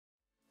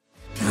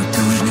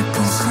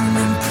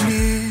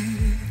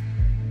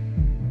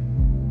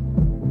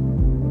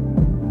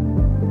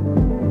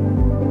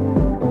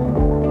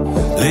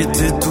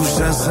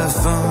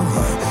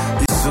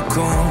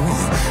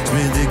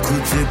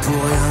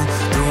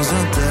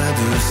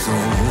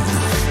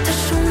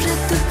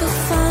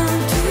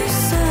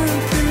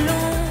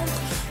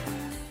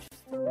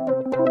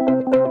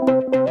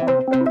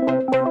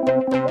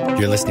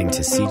listening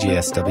to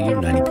CJSW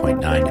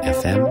 90.9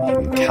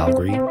 FM in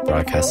Calgary,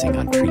 broadcasting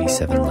on Treaty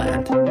 7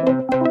 land.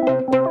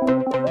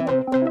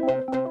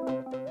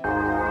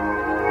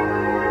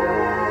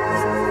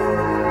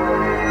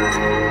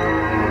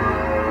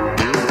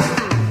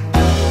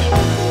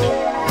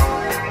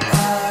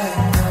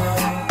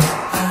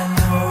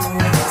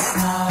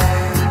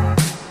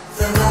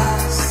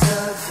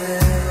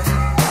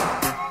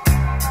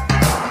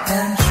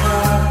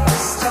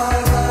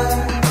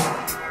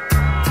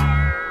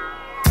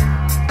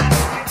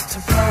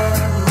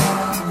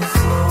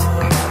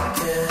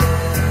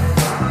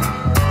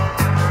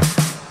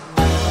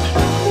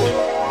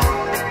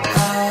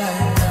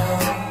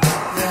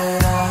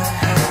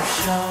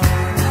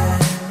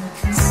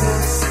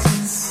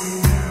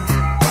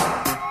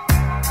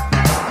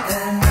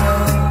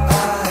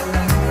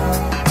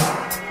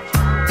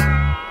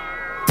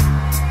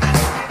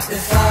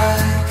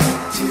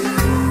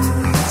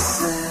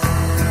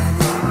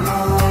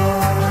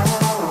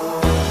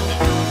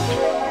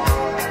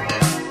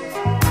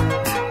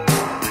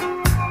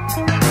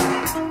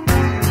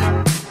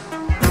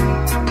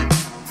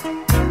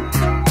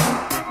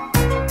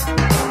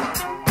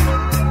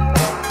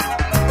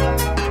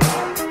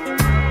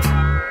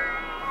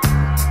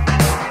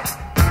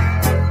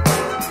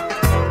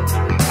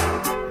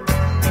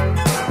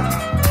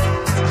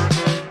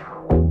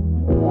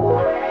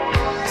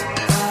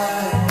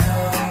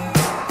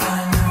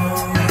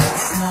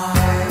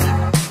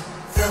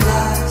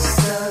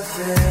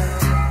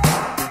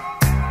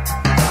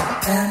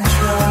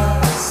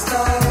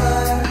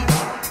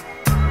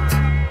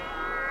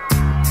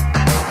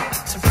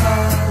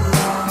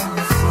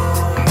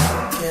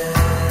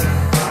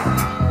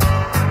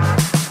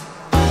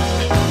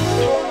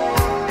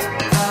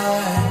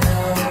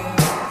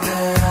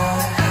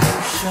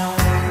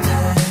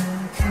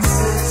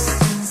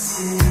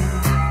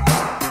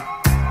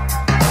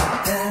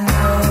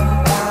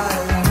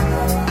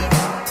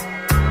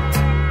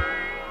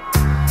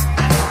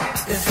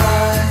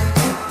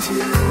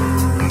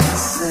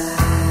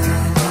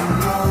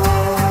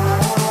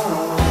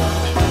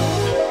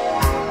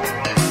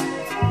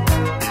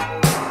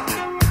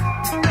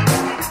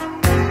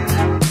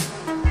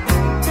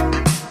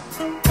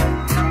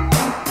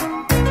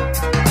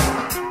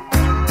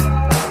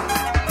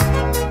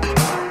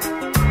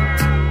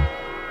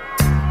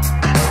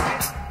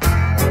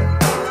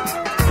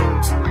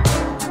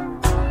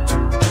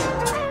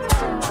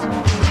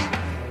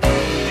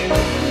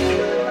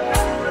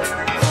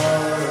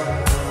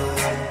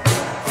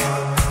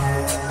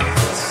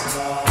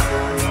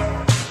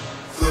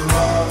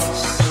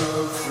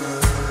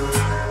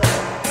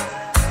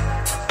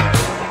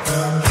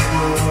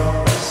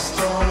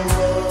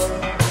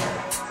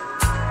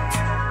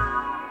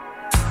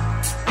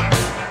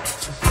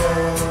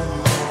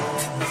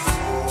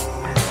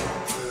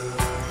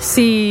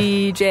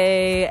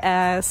 CJSW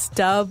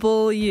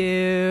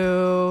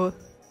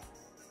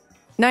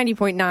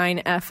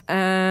 90.9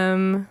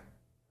 FM.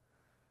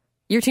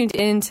 You're tuned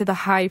in to the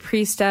High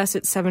Priestess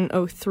at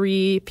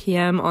 7:03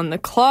 p.m. on the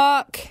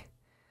clock.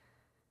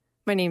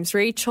 My name's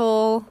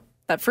Rachel.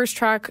 That first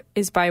track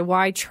is by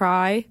Why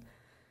Try.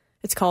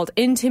 It's called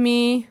Into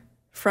Me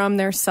from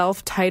their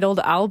self-titled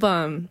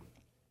album.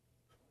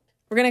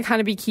 We're going to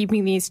kind of be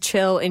keeping these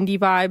chill indie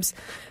vibes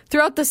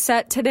throughout the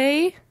set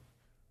today.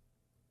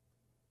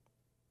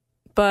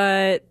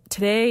 But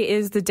today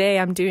is the day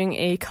I'm doing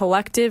a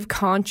collective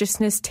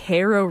consciousness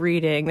tarot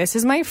reading. This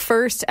is my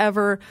first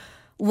ever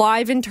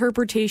live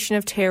interpretation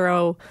of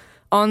tarot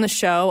on the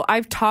show.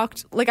 I've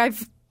talked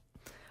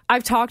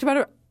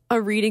about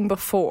a reading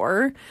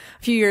before.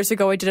 A few years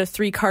ago I did a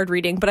 3-card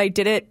reading, but I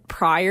did it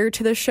prior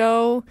to the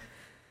show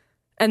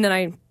and then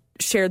I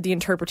shared the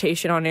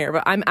interpretation on air.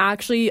 But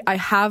I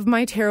have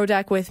my tarot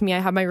deck with me. I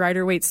have my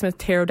Rider-Waite-Smith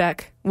tarot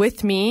deck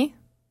with me.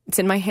 It's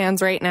in my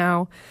hands right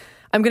now.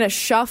 I'm going to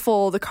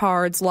shuffle the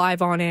cards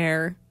live on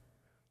air.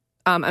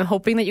 I'm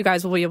hoping that you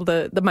guys will be able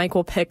to, the mic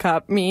will pick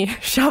up me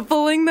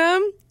shuffling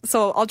them.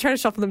 So I'll try to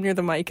shuffle them near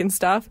the mic and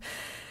stuff.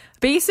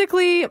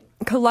 Basically,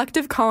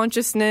 collective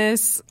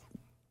consciousness,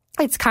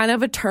 it's kind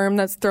of a term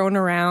that's thrown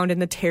around in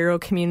the tarot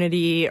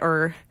community,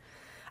 or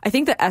I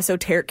think the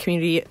esoteric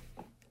community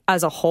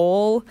as a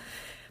whole.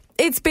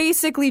 It's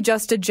basically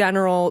just a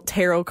general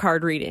tarot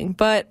card reading,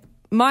 but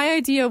my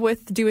idea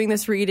with doing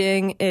this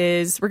reading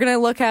is we're going to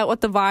look at what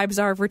the vibes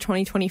are for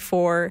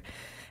 2024.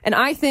 And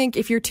I think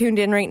if you're tuned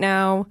in right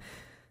now,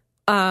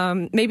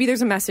 maybe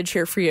there's a message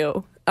here for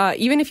you.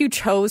 Even if you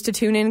chose to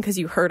tune in because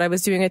you heard I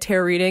was doing a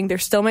tarot reading, there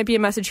still might be a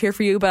message here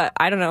for you. But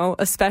I don't know,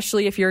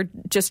 especially if you're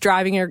just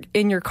driving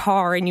in your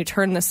car and you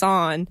turn this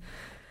on,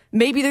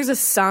 maybe there's a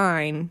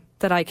sign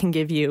that I can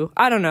give you.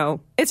 I don't know.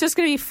 It's just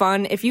going to be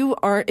fun. If you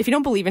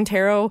don't believe in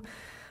tarot,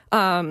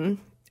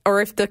 or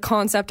if the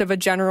concept of a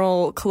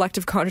general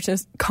collective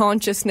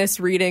consciousness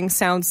reading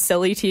sounds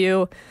silly to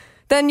you,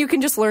 then you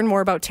can just learn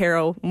more about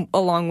tarot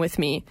along with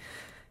me.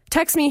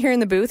 Text me here in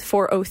the booth,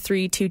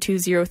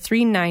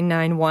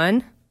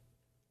 403-220-3991.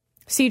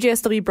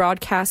 CJSW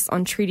broadcasts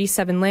on Treaty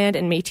 7 land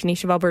and Métis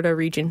Nation of Alberta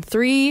Region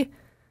 3.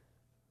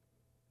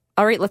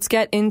 All right, let's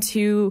get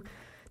into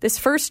this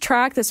first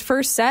track, this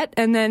first set,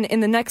 and then in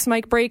the next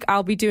mic break,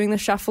 I'll be doing the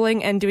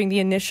shuffling and doing the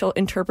initial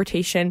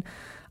interpretation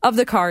of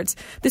the cards.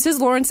 This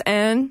is Lawrence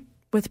Ann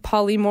with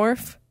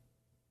Polymorph.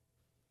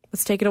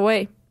 Let's take it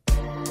away.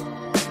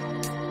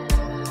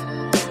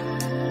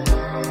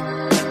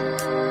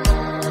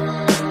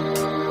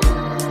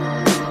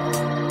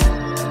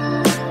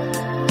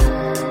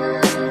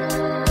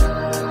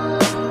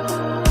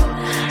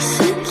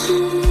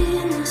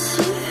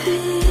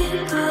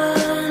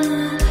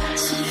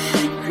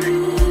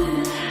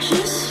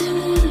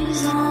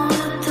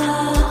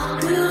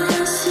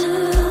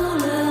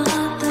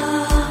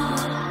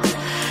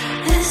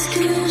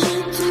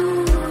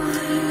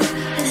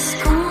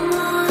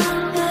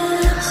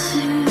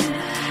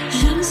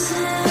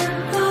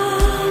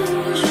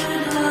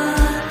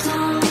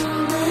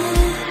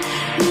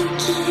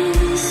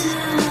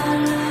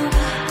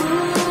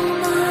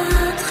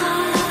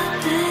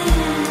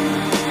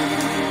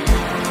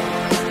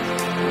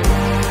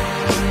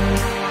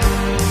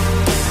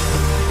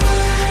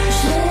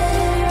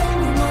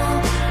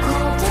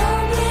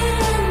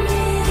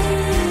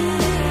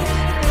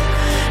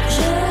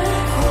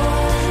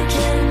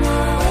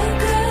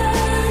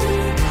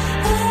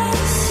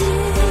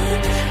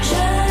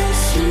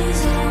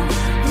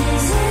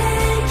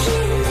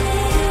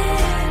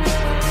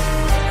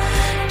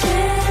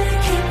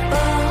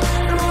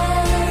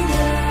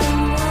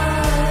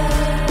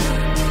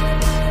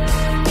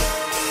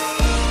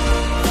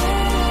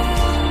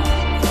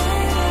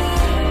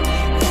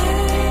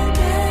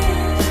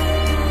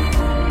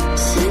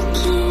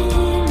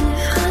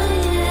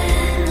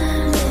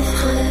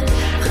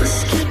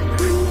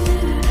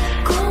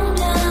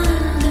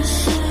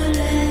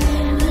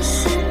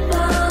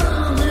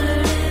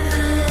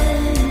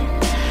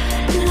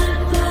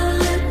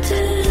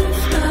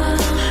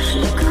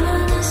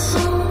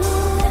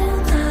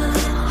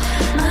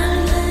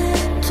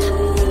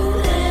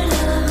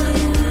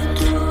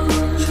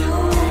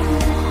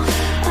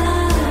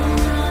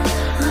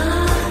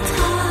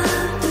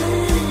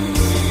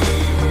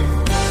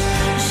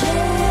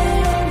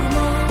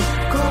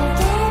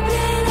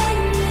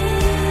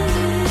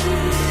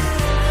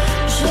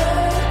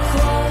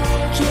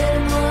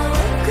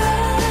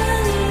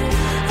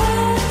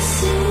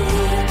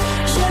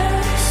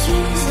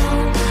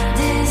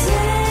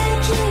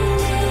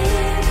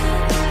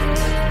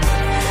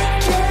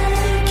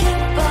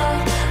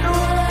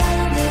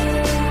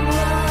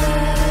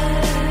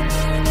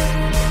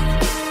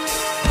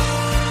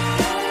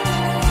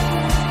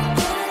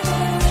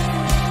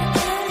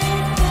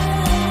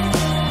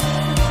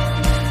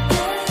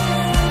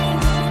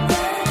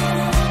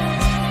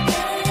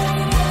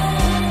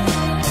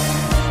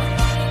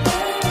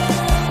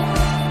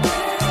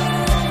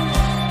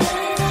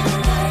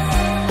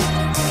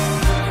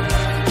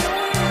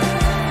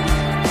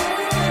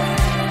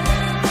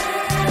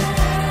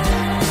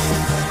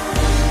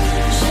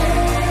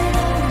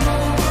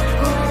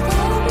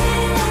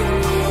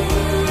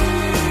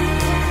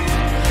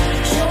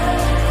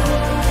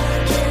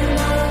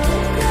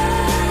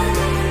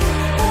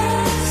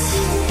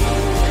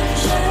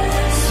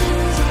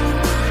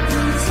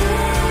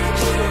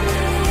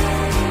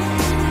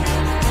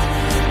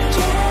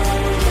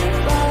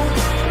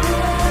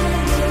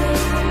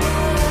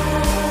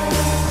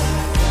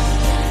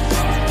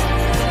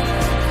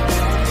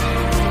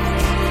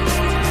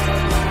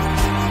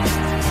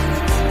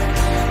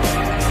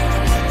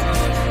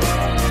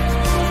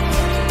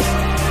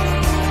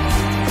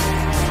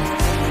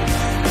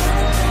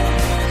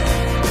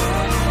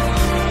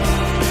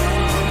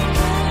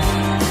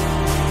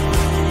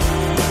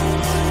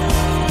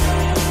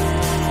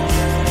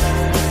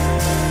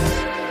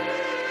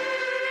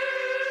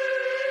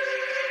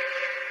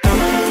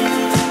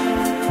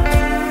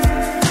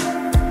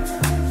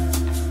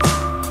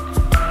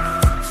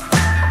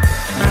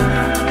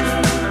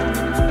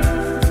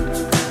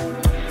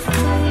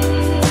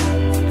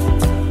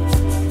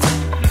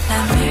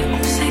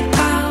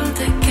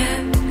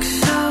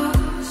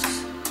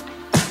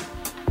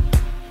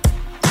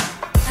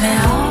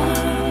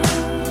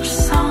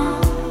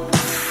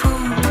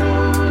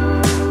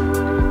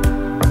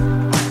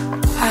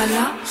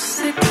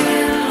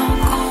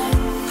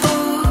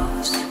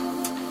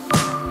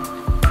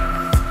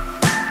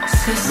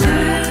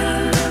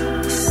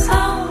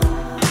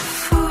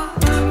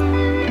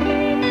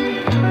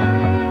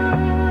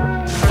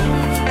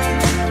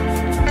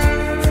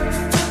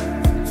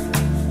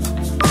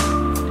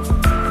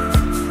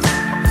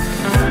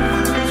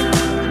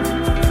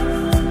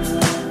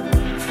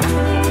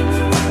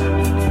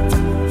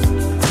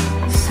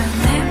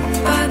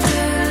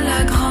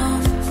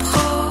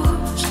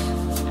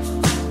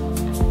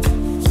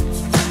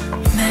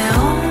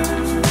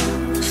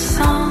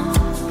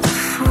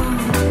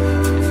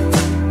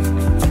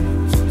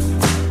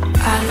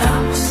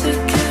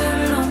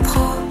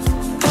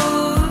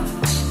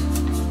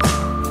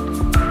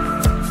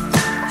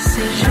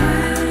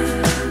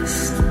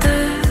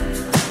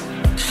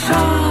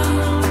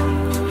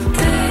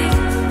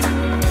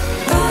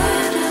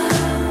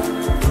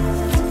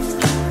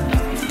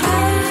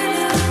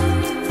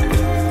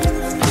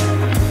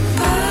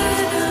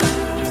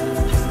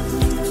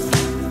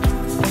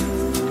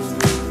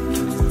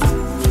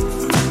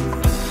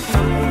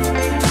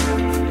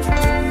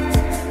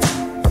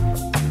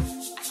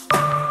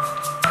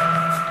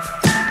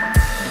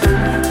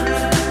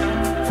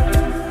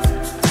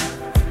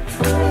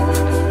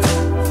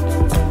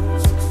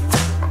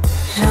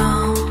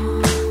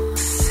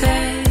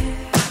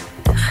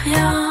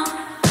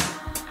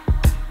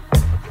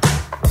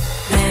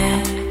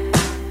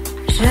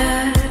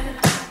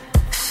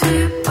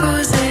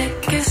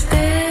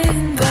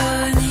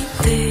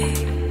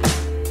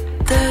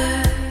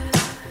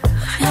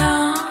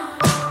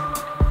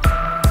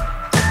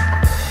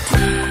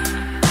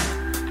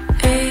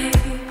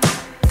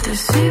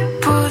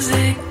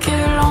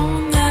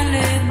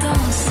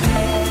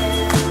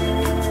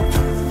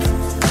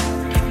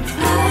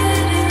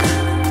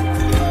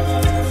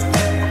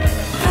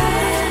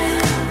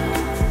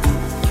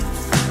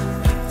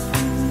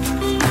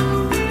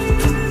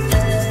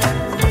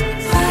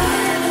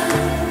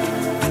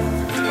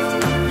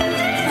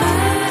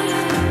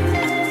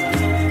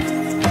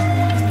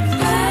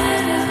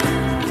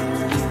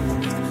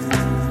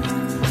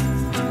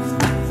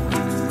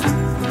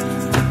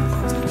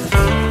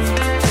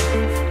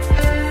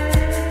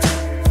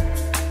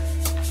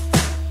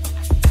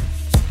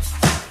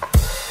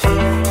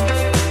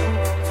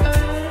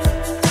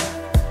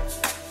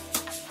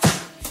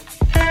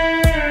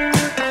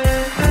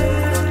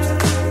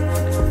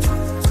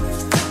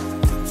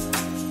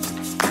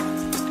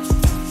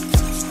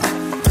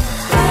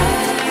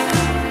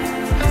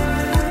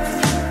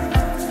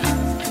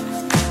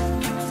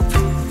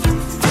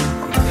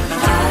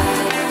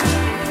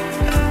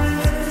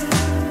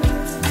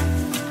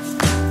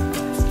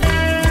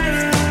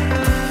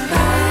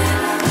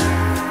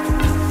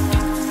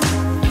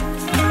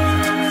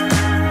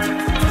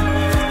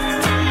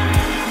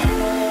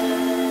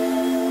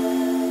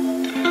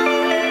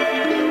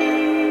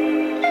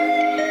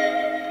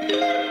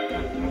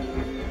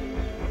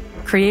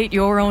 Create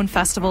your own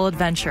festival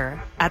adventure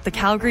at the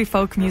Calgary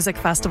Folk Music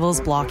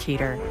Festival's Block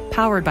Heater,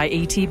 powered by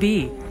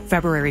ATB,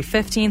 February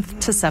 15th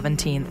to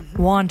 17th.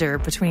 Wander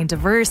between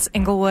diverse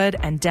Inglewood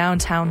and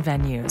downtown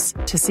venues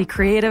to see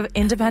creative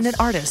independent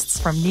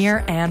artists from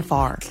near and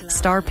far.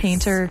 Star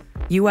Painter,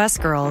 U.S.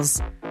 Girls,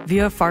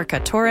 Via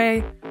Farca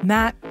Torre,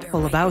 Matt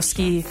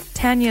Holubowski,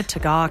 Tanya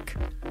Tagak,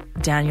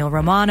 Daniel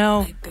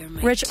Romano,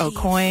 Rich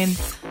O'Coin,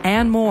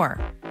 and more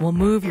will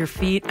move your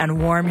feet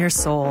and warm your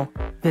soul.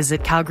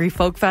 Visit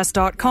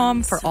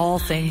CalgaryFolkFest.com for all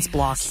things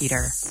Block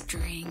Heater.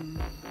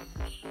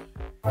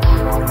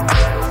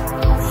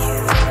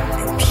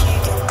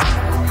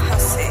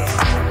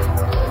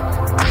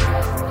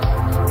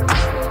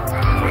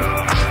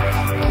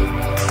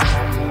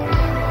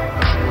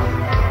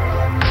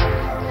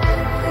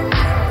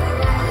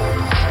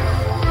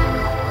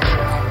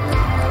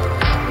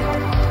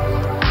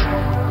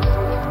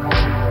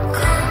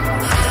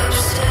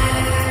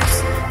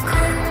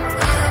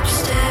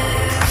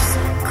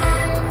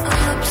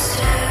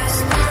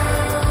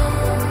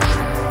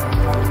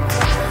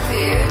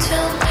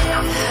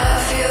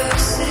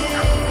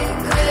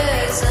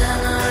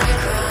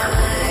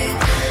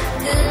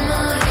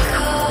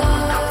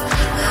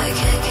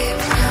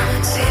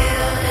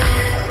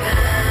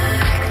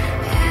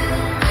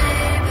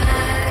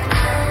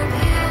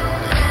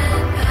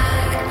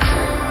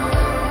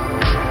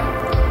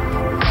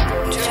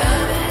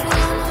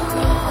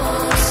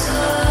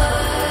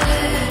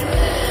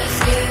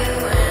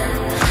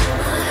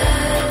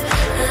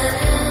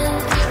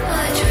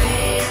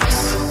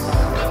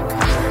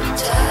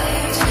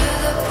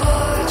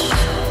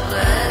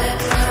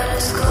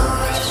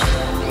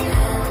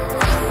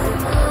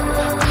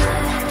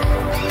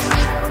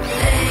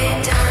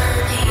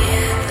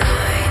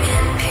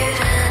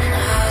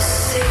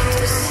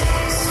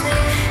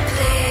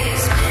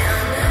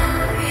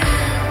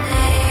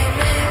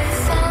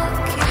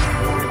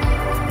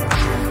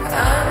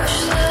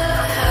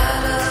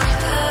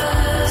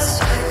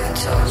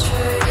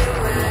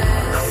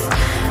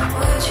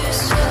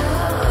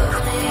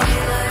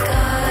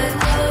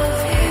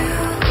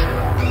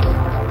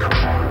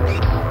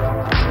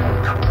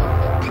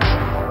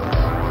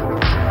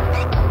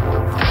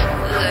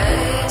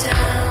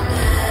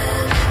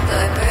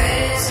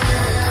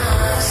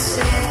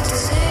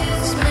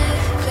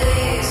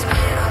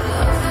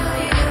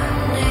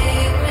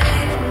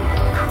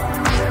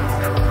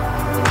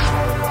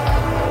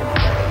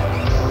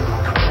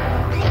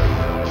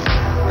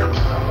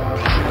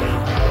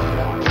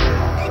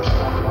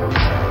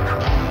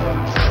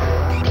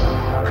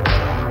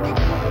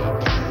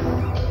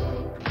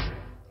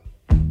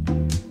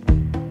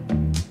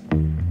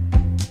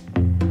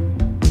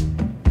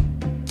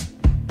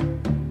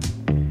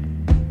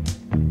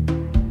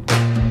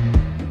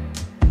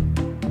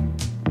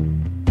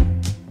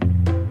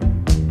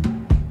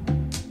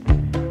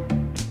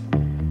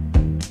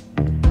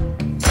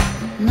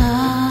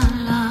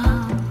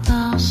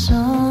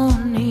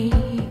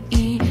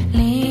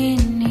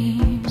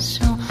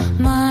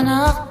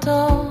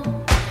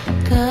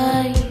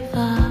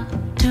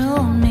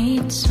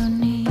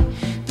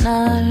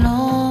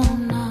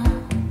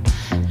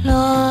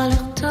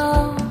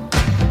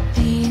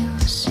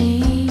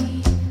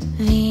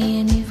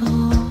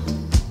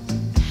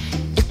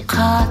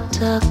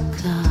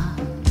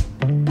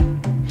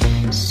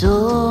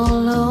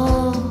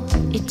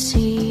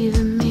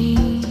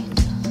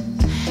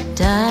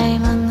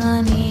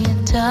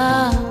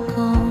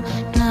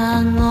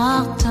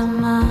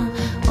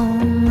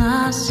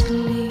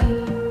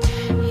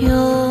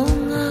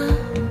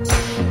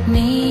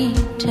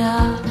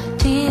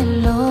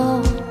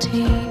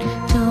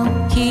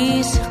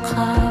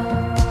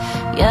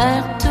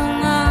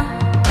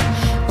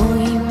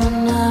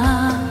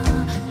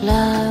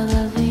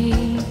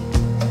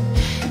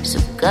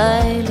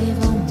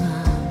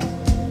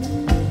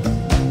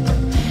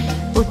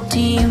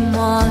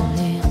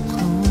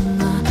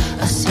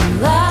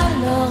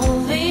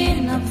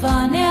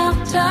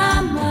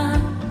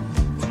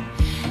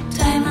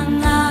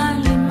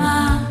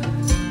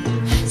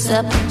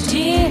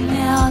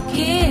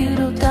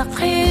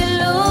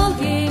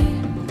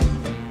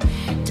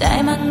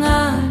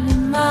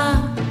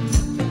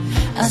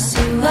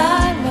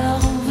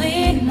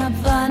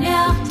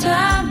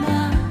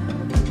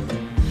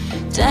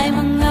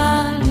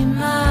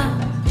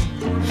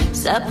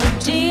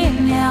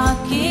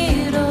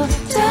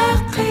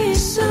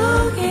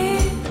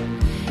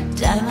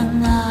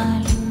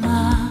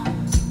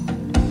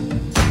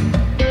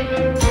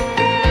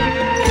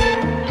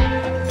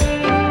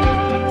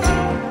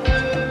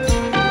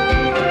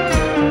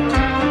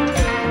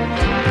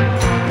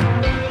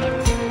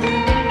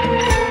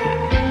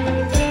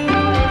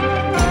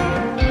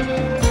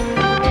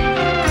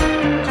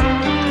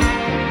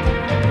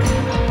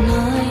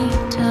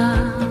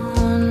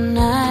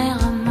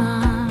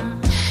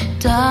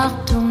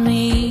 Talk to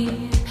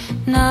me,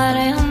 not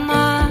a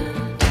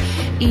man.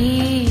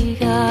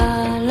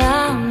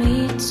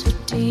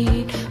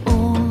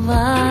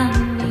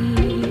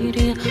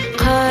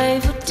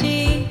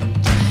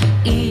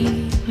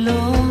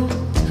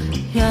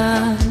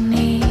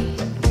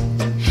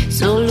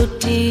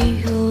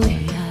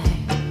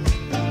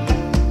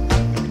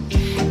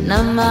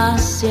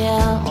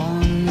 Namasia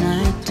on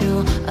night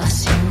to a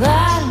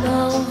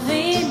single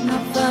vino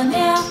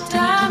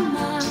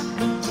paniatama.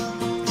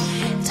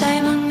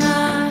 Time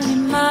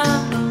ngalima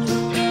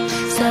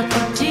sa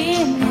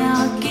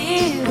pagdinya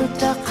giro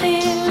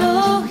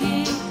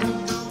takiluhi.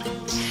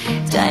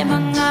 Time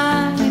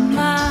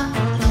ngalima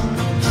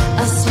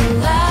a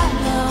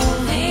single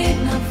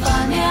vino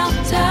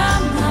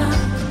paniatama.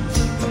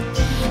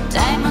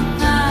 Time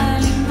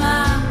ngalima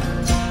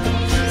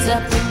sa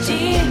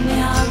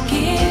pagdinya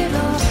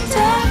giro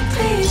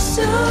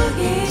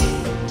takisuhi.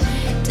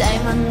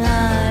 Time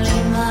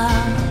ngalima.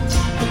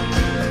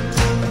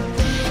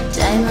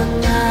 Time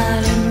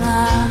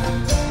ngalima.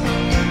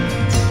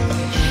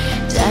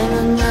 Time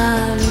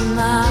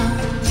ngalima.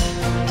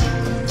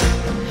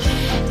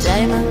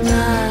 Time ngalima. Time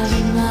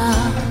ngalima.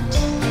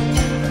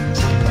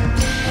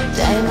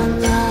 Time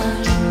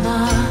ngalima.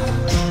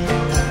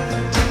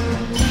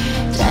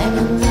 Time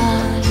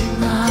ngalima.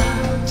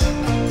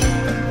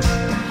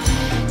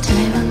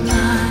 Time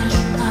ngalima.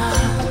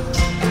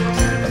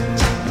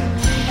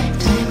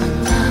 Time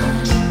ngalima.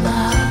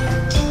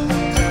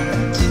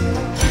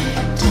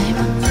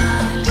 Time ngalima.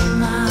 Time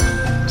ngalima.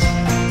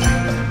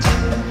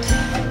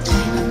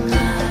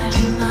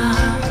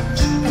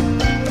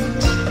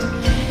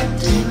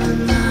 Time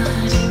ngalima.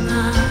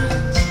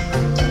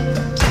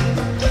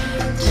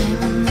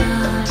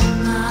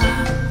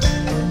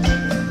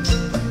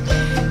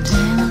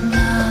 Time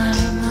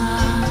ngalima.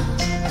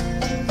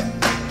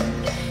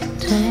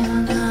 Time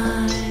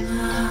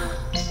ngalima.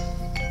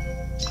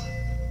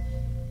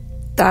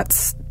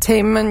 That's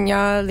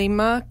Taimanya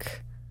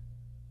Limak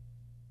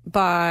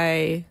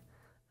by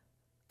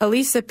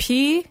Elisa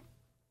P.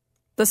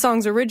 The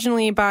song's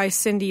originally by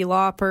Cyndi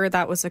Lauper.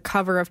 That was a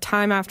cover of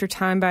Time After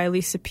Time by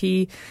Elisa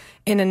P.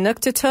 in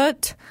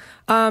Inuktitut.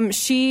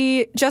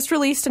 She just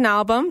released an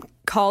album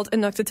called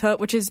Inuktitut,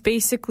 which is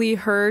basically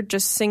her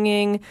just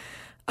singing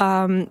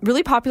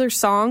really popular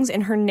songs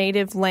in her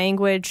native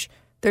language.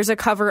 There's a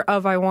cover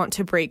of I Want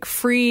to Break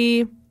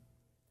Free,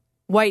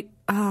 White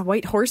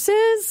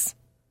Horses.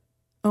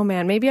 Oh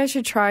man, maybe I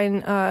should try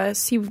and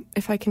see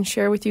if I can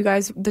share with you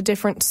guys the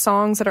different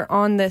songs that are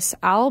on this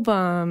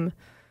album.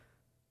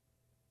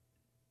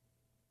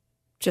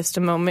 Just a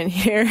moment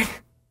here.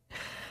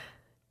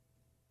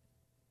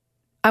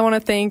 I want to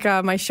thank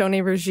my show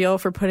neighbor Gilles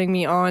for putting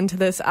me on to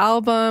this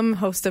album,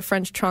 host of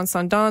French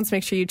Transcendance.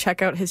 Make sure you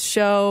check out his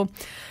show.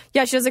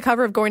 Yeah, she does a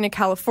cover of Going to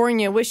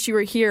California, Wish You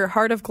Were Here,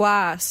 Heart of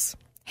Glass,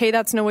 Hey,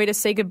 That's No Way to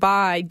Say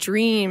Goodbye,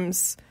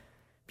 Dreams.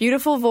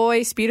 Beautiful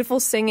voice,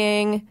 beautiful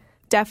singing.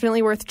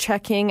 Definitely worth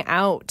checking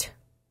out.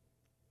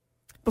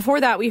 Before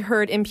that, we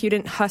heard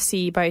Impudent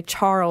Hussy by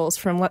Charles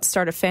from Let's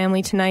Start a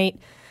Family Tonight.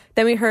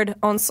 Then we heard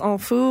On S'en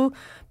Fout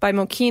by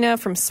Mokina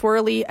from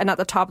Swirly. And at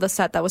the top of the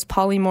set, that was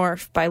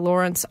Polymorph by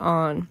Lawrence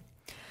On.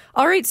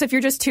 All right, so if you're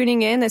just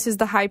tuning in, this is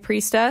the High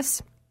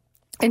Priestess.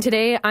 And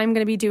today I'm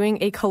going to be doing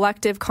a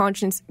collective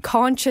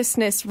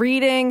consciousness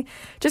reading,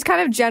 just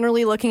kind of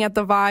generally looking at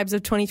the vibes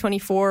of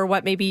 2024,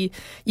 what maybe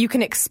you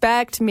can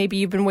expect. Maybe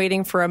you've been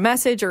waiting for a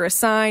message or a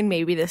sign.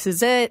 Maybe this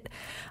is it.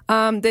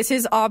 This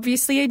is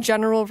obviously a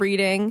general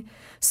reading.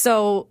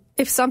 So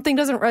if something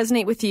doesn't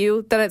resonate with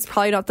you, then it's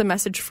probably not the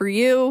message for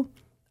you.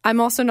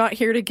 I'm also not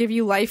here to give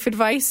you life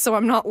advice, so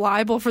I'm not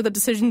liable for the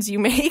decisions you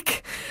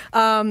make.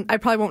 I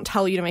probably won't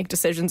tell you to make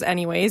decisions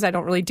anyways. I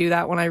don't really do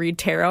that when I read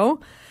tarot.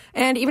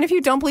 And even if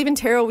you don't believe in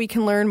tarot, we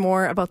can learn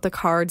more about the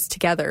cards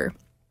together.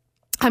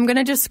 I'm going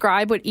to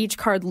describe what each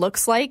card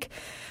looks like.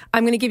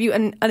 I'm going to give you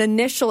an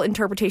initial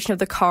interpretation of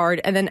the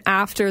card, and then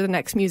after the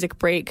next music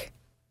break,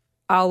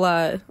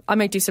 I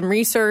might do some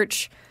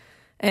research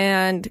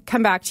and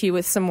come back to you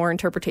with some more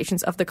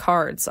interpretations of the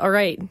cards. All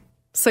right.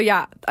 So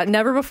yeah,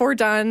 never before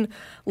done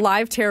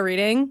live tarot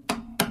reading.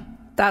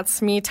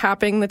 That's me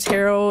tapping the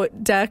tarot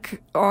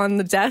deck on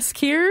the desk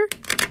here.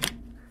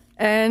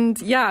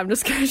 And yeah, I'm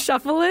just going to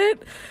shuffle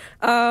it.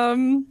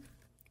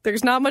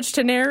 There's not much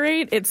to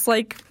narrate. It's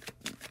like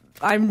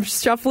I'm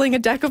shuffling a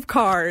deck of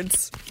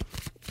cards.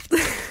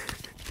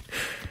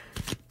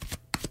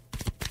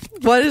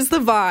 What is the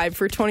vibe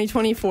for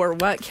 2024?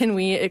 What can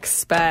we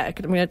expect?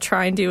 I'm going to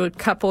try and do a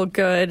couple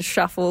good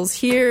shuffles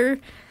here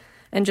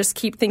and just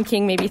keep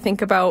thinking, maybe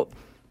think about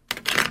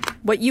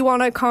what you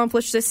want to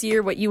accomplish this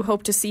year, what you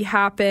hope to see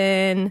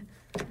happen.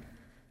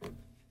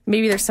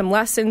 Maybe there's some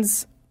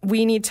lessons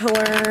we need to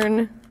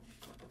learn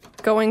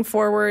going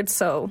forward.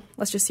 So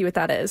let's just see what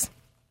that is.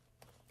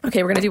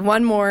 Okay, we're going to do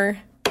one more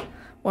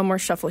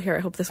shuffle here. I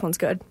hope this one's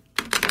good.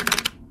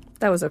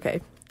 That was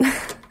okay.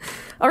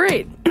 All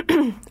right.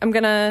 I'm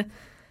going to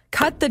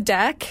cut the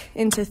deck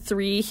into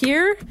 3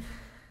 here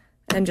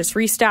and just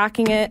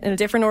restacking it in a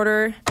different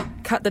order.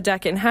 Cut the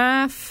deck in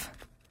half.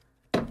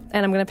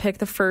 And I'm going to pick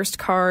the first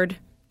card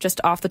just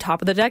off the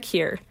top of the deck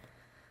here.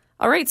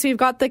 All right, so we've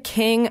got the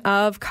King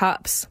of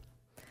Cups.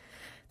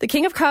 The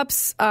King of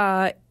Cups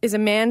is a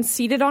man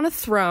seated on a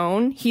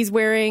throne. He's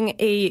wearing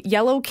a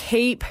yellow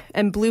cape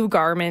and blue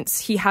garments.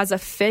 He has a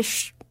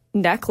fish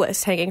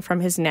necklace hanging from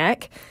his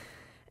neck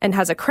and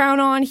has a crown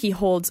on. He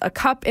holds a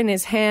cup in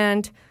his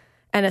hand,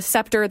 and a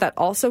scepter that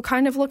also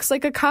kind of looks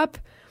like a cup.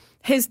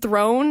 His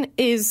throne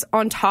is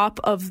on top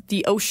of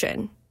the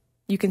ocean.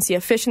 You can see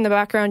a fish in the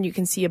background. You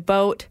can see a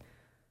boat.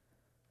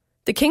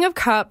 The King of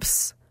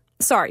Cups,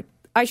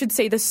 I should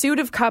say the suit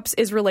of cups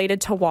is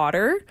related to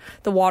water,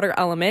 the water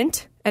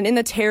element. And in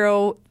the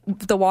tarot,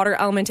 the water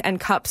element and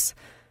cups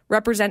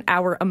represent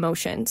our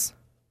emotions.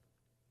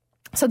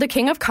 So the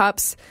King of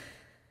Cups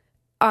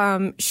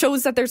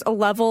shows that there's a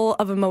level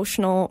of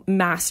emotional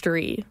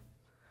mastery.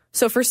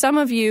 So for some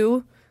of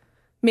you,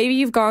 maybe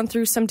you've gone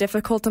through some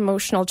difficult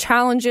emotional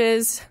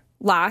challenges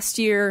last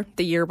year,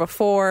 the year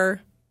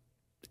before,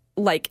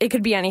 like it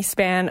could be any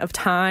span of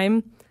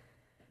time,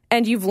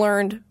 and you've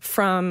learned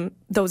from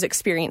those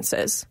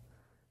experiences.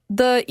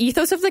 The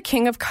ethos of the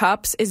King of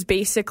Cups is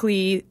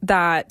basically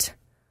that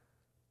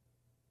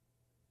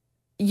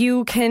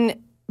you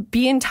can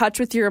be in touch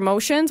with your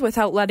emotions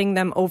without letting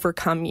them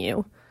overcome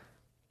you.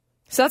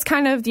 So that's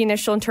kind of the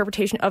initial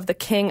interpretation of the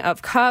King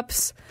of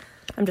Cups.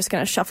 I'm just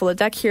going to shuffle the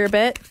deck here a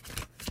bit.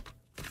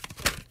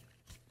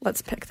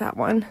 Let's pick that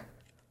one.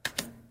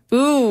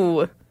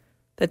 Ooh,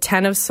 the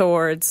Ten of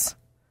Swords.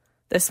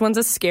 This one's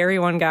a scary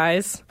one,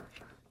 guys.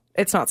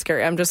 It's not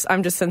scary. I'm just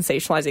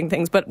sensationalizing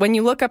things. But when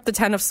you look up the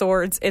Ten of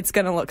Swords, it's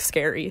going to look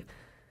scary.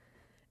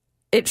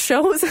 It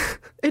shows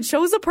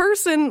a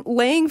person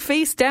laying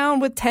face down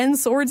with 10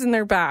 swords in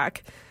their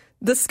back.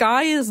 The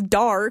sky is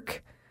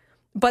dark,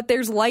 but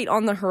there's light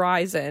on the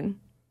horizon.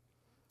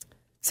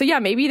 So yeah,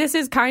 maybe this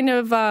is kind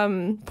of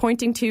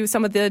pointing to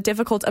some of the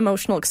difficult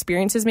emotional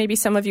experiences maybe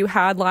some of you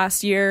had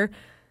last year,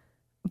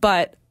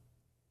 but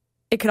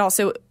it could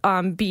also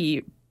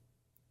be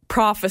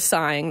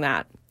prophesying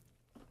that.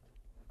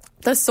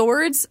 The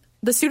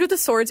suit of the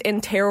swords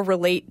in tarot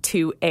relate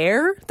to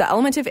air, the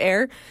element of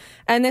air,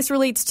 and this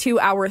relates to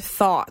our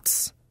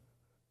thoughts.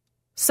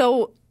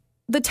 So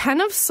the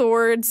Ten of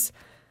Swords,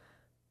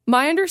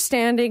 my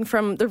understanding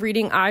from the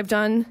reading I've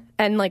done,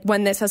 and like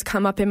when this has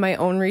come up in my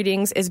own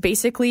readings, is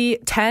basically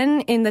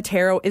 10 in the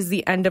tarot is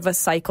the end of a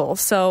cycle.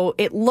 So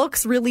it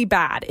looks really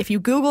bad. If you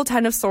Google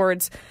Ten of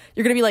Swords,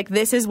 you're going to be like,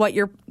 this is what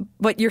you're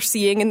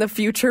seeing in the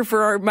future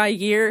for my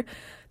year.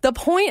 The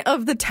point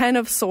of the Ten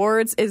of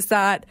Swords is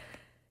that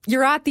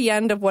you're at the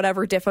end of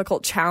whatever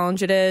difficult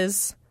challenge it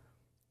is.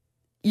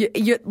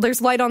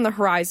 There's light on the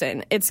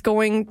horizon. It's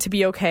going to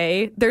be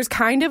okay. There's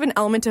kind of an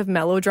element of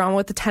melodrama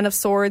with the Ten of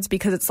Swords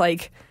because it's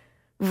like,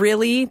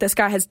 really? This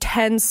guy has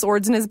 10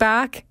 swords in his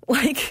back?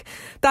 Like,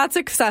 that's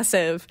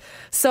excessive.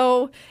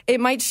 So it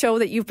might show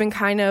that you've been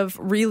kind of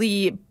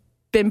really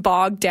been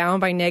bogged down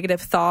by negative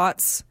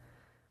thoughts,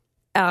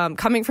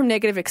 coming from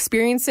negative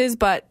experiences.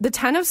 But the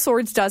Ten of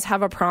Swords does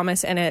have a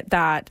promise in it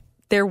that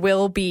there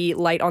will be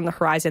light on the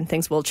horizon.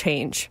 Things will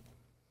change.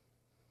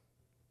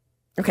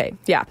 Okay,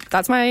 yeah,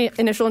 that's my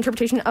initial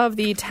interpretation of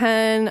the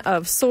Ten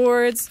of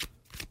Swords.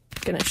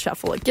 Gonna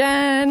shuffle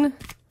again.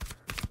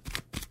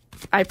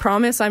 I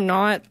promise I'm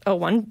not...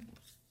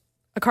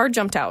 a card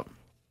jumped out.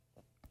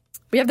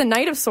 We have the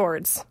Knight of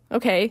Swords.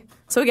 Okay,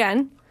 so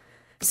again,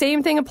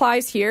 same thing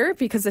applies here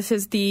because this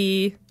is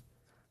the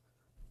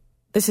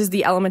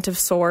element of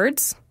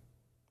swords.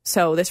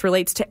 So this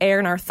relates to air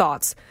and our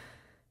thoughts.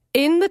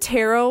 In the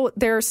tarot,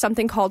 there's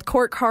something called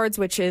court cards,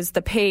 which is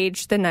the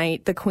page, the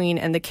knight, the queen,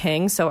 and the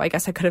king. So I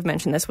guess I could have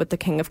mentioned this with the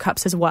King of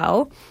Cups as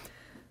well.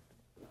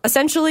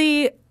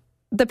 Essentially,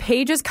 the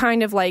page is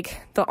kind of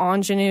like the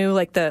ingenue,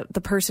 like the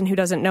person who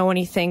doesn't know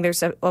anything.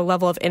 There's a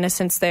level of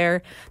innocence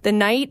there. The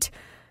knight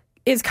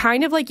is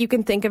kind of like, you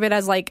can think of it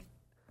as like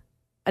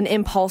an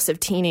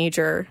impulsive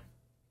teenager.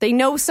 They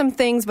know some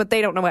things, but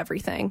they don't know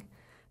everything.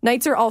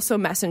 Knights are also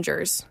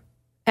messengers.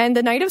 And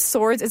the Knight of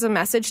Swords is a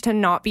message to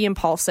not be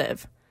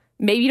impulsive.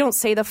 Maybe don't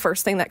say the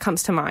first thing that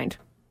comes to mind.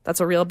 That's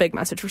a real big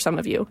message for some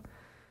of you.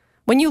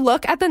 When you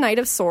look at the Knight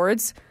of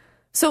Swords,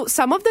 so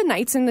some of the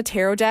knights in the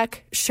tarot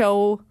deck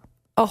show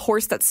a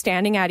horse that's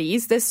standing at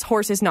ease. This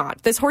horse is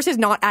not. This horse is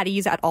not at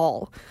ease at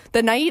all.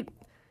 The knight,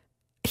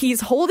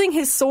 he's holding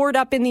his sword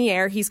up in the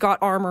air. He's got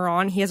armor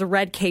on. He has a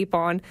red cape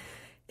on.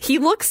 He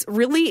looks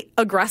really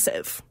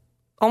aggressive,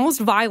 almost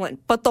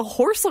violent, but the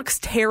horse looks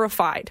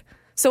terrified.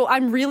 So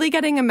I'm really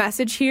getting a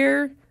message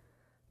here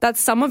that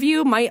some of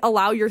you might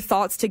allow your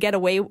thoughts to get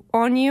away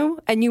on you,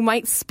 and you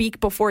might speak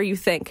before you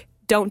think.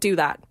 Don't do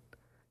that.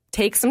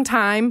 Take some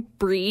time,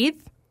 breathe,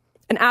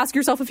 and ask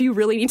yourself if you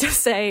really need to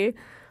say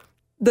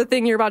the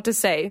thing you're about to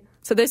say.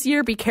 So this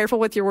year, be careful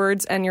with your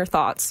words and your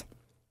thoughts.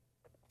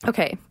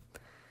 Okay.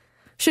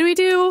 Should we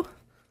do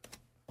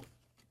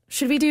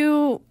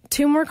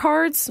 2 more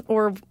cards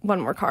or 1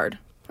 more card?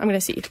 I'm going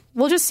to see.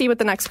 We'll just see what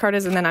the next card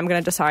is, and then I'm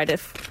going to decide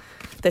if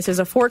this is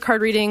a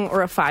 4-card reading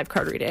or a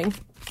 5-card reading.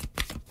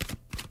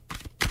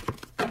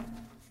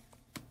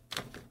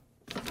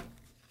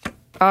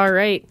 All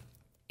right.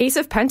 Ace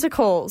of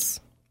Pentacles.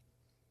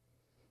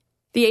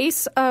 The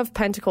Ace of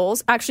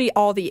Pentacles, actually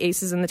all the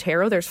aces in the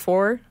tarot, there's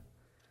 4,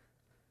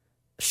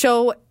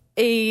 show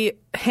a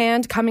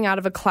hand coming out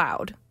of a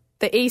cloud.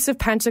 The Ace of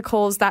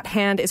Pentacles, that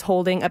hand is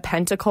holding a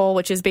pentacle,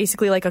 which is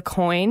basically like a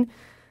coin,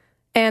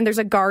 and there's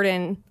a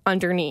garden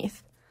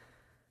underneath.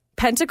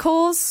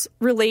 Pentacles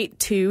relate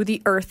to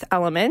the earth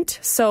element.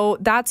 So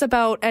that's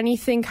about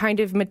anything kind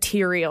of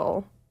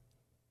material.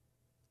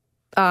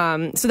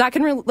 So that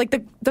can,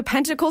 the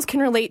pentacles can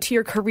relate to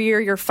your career,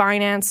 your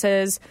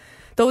finances.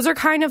 Those are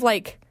kind of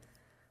like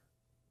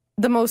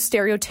the most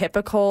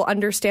stereotypical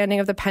understanding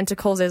of the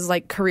pentacles is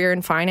like career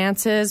and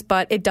finances,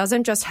 but it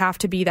doesn't just have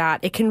to be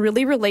that. It can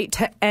really relate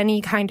to any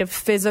kind of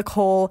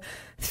physical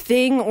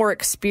thing or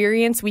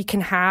experience we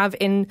can have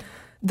in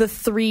the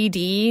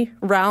 3D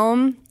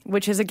realm,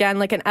 which is, again,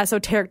 like an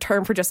esoteric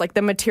term for just like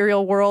the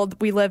material world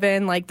we live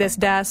in. Like this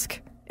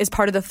desk is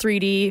part of the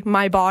 3D.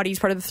 My body's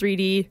part of the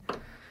 3D.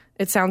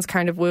 It sounds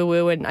kind of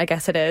woo-woo, and I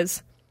guess it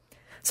is.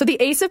 So the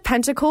Ace of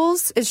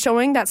Pentacles is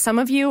showing that some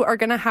of you are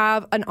going to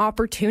have an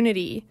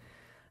opportunity.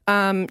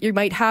 You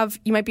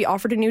might be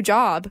offered a new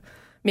job,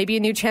 maybe a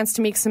new chance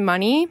to make some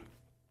money.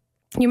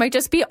 You might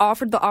just be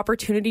offered the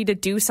opportunity to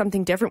do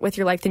something different with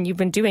your life than you've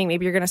been doing.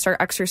 Maybe you're going to start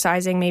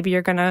exercising. Maybe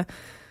you're going to,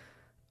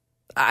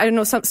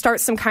 start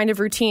some kind of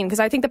routine.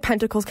 Because I think the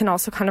Pentacles can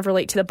also kind of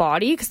relate to the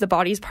body, because the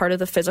body is part of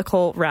the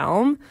physical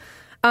realm.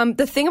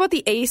 The thing about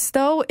the Ace,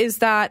 though, is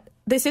that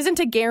this isn't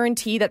a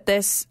guarantee that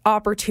this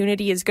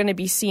opportunity is going to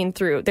be seen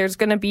through. There's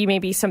going to be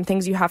maybe some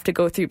things you have to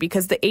go through,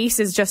 because the Ace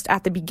is just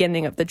at the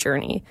beginning of the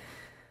journey,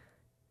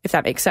 if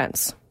that makes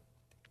sense.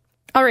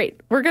 All right,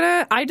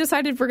 I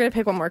decided we're going to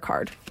pick one more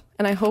card.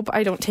 And I hope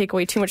I don't take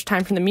away too much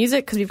time from the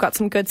music, because we've got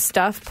some good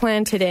stuff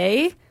planned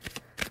today.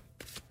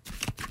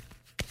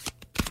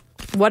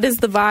 What is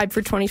the vibe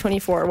for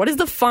 2024? What is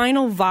the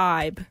final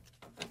vibe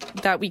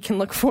that we can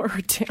look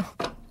forward to?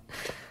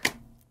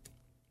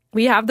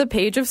 We have the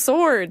Page of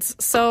Swords.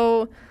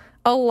 So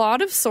a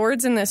lot of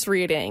swords in this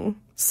reading.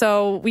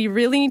 So we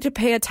really need to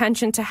pay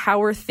attention to how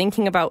we're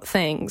thinking about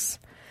things.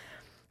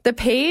 The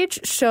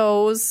page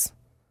shows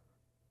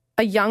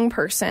a young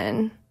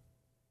person.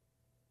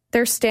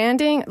 They're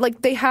standing,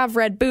 like they have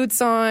red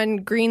boots on,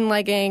 green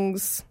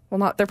leggings.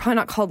 Well, they're probably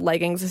not called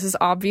leggings. This is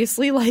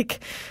obviously like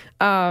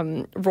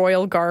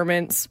royal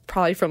garments,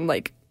 probably from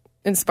like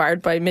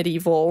inspired by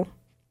medieval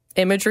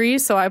imagery.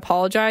 So I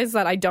apologize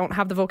that I don't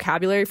have the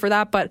vocabulary for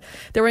that, but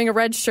they're wearing a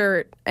red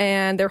shirt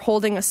and they're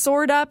holding a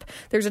sword up.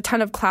 There's a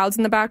ton of clouds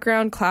in the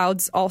background.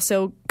 Clouds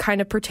also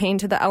kind of pertain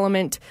to the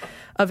element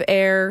of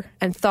air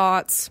and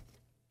thoughts.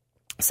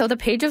 So the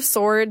Page of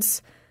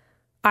Swords,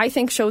 I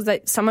think, shows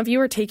that some of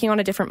you are taking on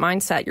a different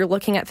mindset. You're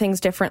looking at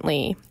things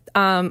differently.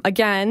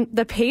 Again,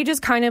 the page is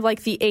kind of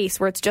like the Ace,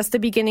 where it's just the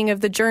beginning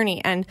of the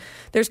journey. And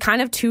there's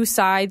kind of two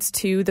sides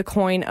to the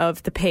coin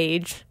of the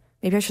page.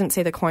 Maybe I shouldn't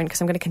say the coin,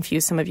 because I'm going to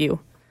confuse some of you.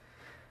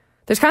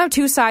 There's kind of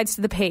two sides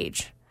to the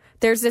page.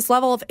 There's this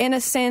level of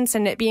innocence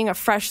and it being a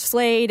fresh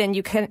slate, and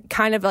you can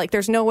kind of like,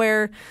 there's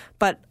nowhere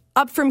but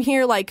up from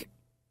here, like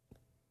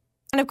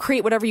kind of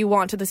create whatever you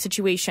want to the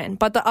situation.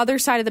 But the other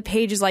side of the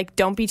page is like,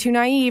 don't be too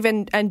naive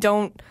and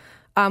don't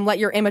let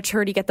your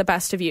immaturity get the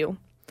best of you.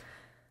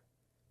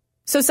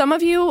 So some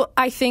of you,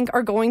 I think,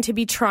 are going to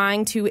be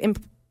trying to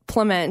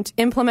implement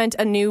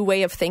a new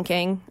way of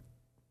thinking,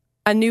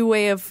 a new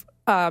way of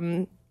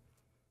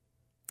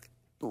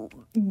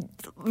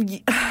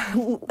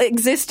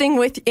existing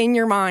within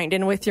your mind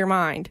and with your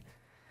mind.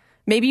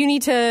 Maybe you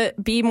need to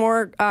be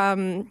more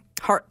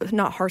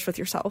not harsh with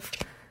yourself.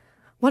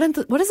 What is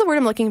the word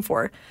I'm looking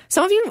for?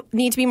 Some of you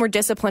need to be more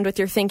disciplined with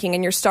your thinking,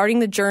 and you're starting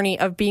the journey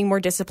of being more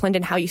disciplined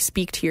in how you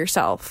speak to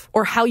yourself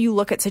or how you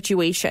look at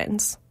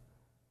situations.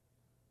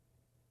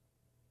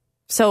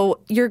 So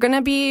you're going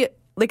to be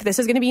like, this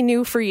is going to be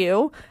new for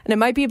you, and it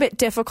might be a bit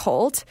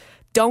difficult.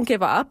 Don't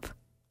give up.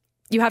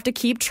 You have to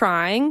keep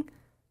trying,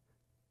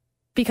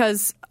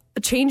 because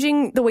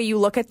changing the way you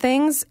look at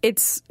things,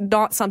 it's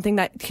not something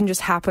that can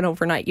just happen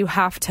overnight. You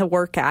have to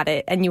work at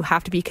it, and you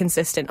have to be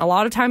consistent. A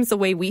lot of times the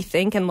way we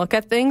think and look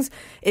at things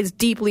is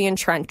deeply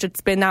entrenched.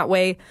 It's been that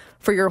way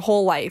for your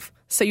whole life.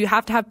 So you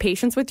have to have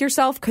patience with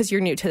yourself, because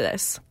you're new to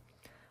this.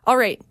 All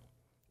right.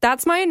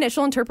 That's my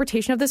initial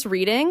interpretation of this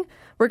reading.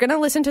 We're going to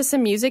listen to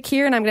some music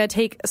here, and I'm going to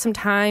take some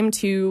time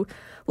to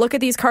look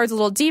at these cards a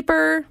little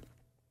deeper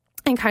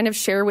and kind of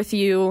share with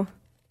you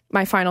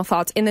my final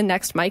thoughts in the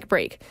next mic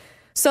break.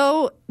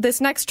 So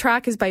this next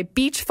track is by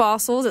Beach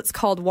Fossils. It's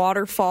called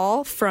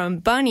Waterfall from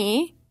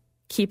Bunny.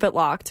 Keep it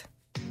locked.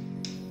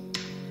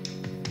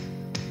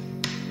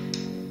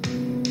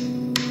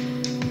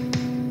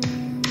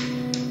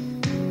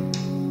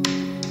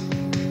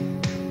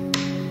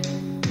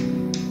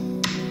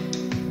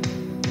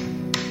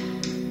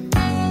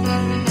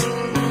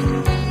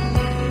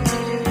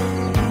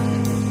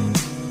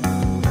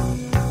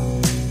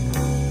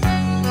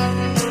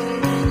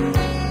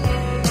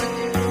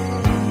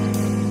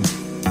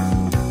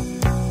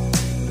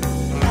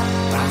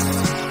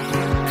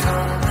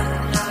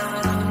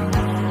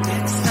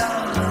 It's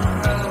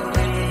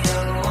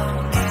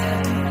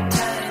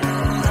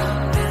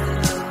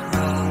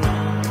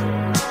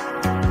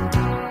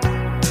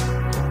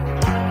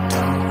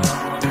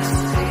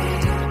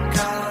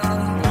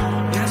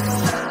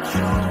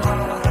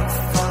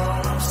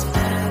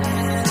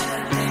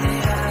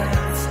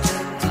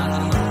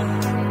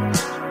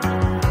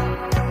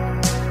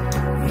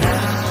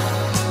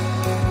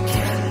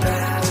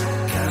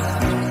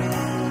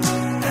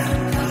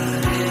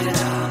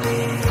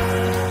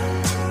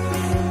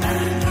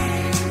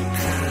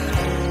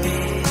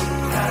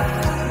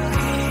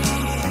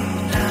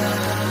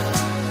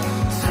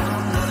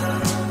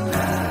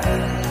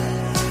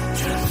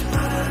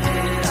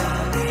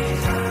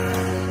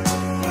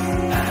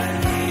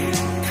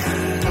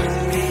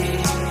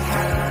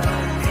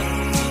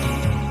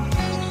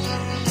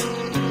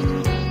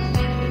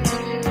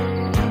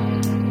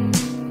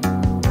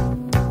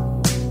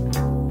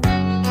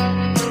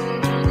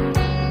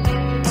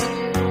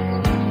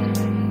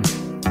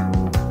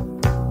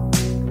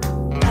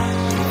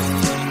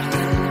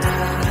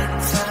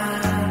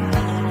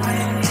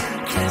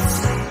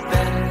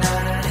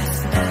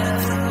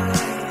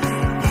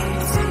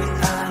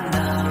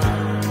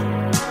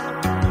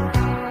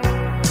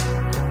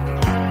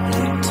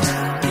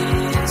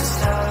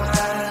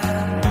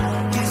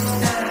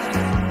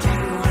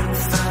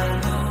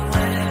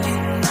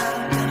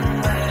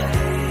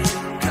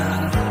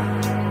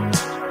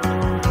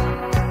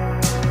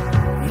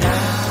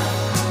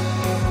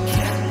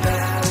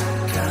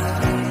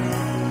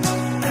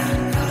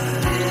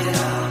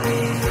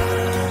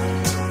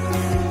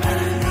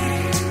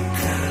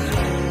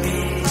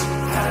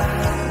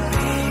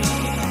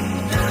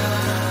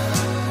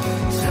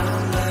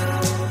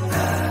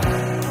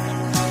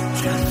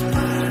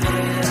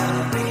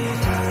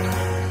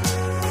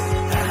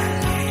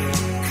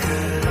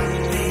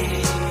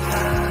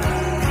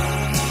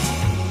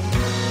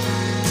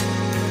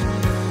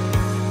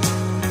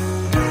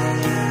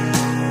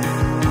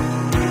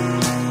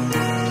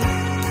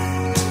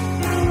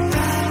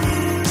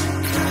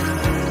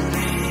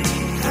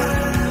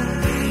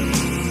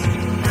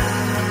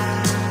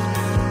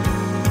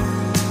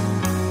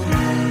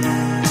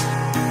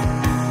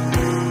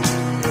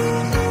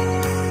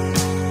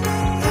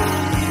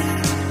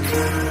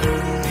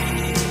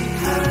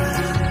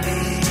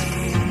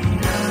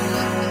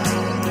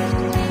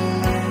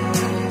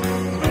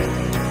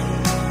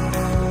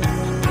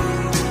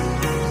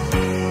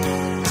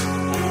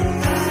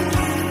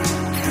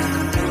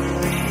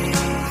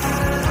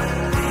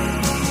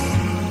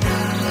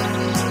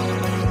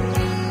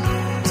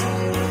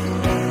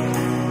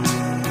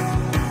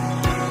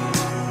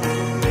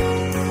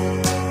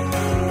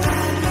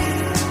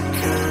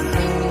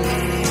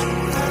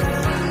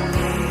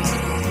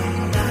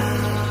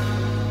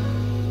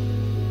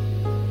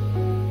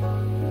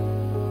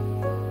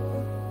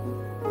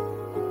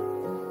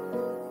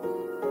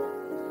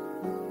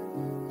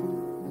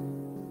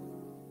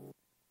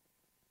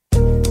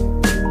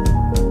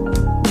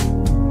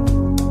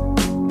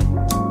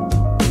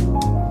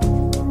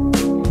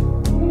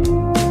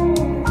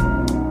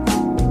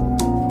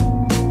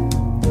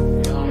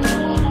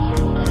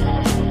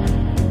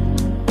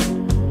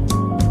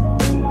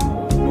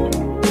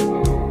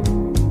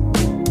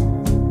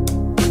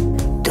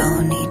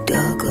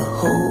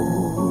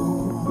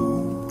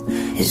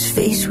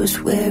was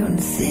wearing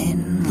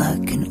thin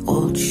like an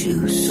old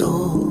shoe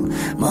sole.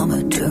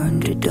 Mama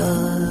turned to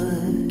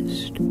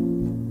dust.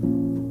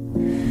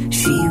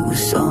 She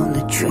was on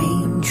the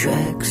train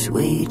tracks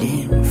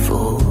waiting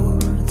for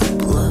the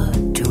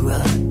blood to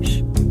rush.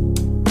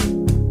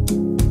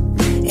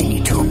 And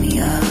you told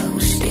me I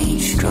was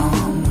staying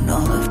strong when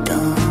all I've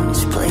done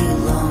is play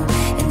along.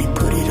 And they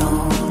put it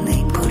on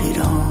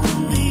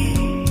me.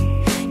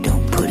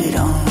 Don't put it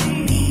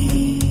on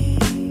me.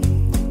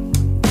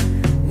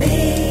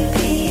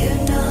 Maybe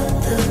you're not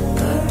the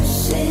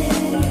person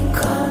who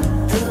caught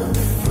the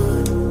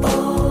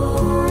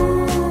football.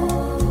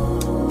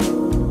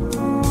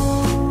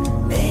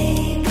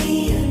 Maybe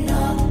you're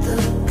not the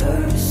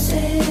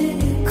person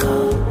who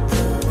caught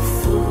the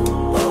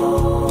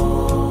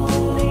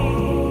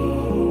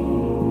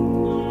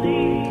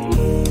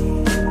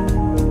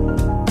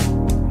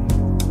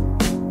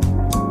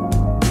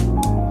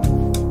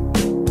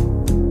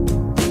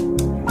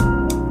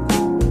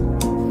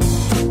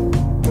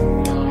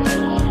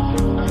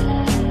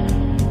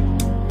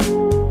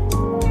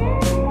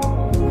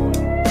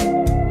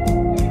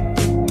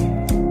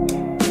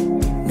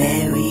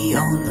Mary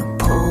on the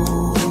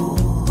pole,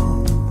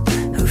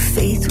 her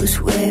faith was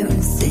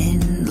wearing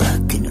thin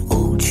like an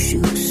old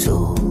shoe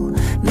sole.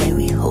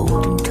 Mary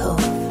holding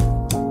tough.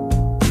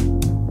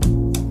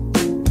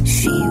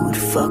 She would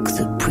fuck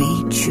the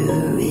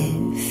preacher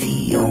if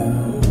he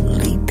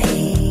only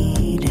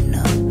paid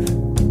enough.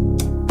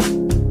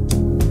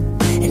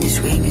 And his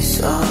ring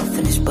is off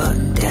and his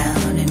button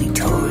down, and he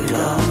tore it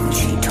off and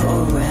she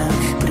tore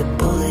around. Put a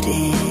bullet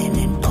in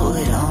and pull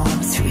it on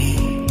three.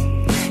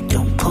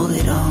 Don't pull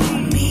it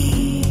on me.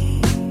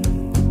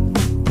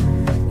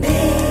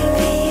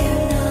 Maybe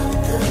you're not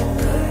the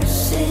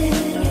person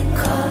who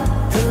caught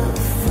the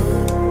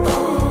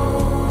football.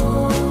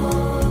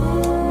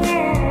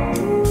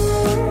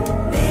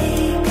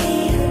 Maybe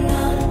you're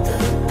not the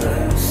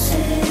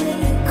person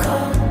who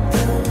caught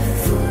the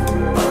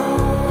football.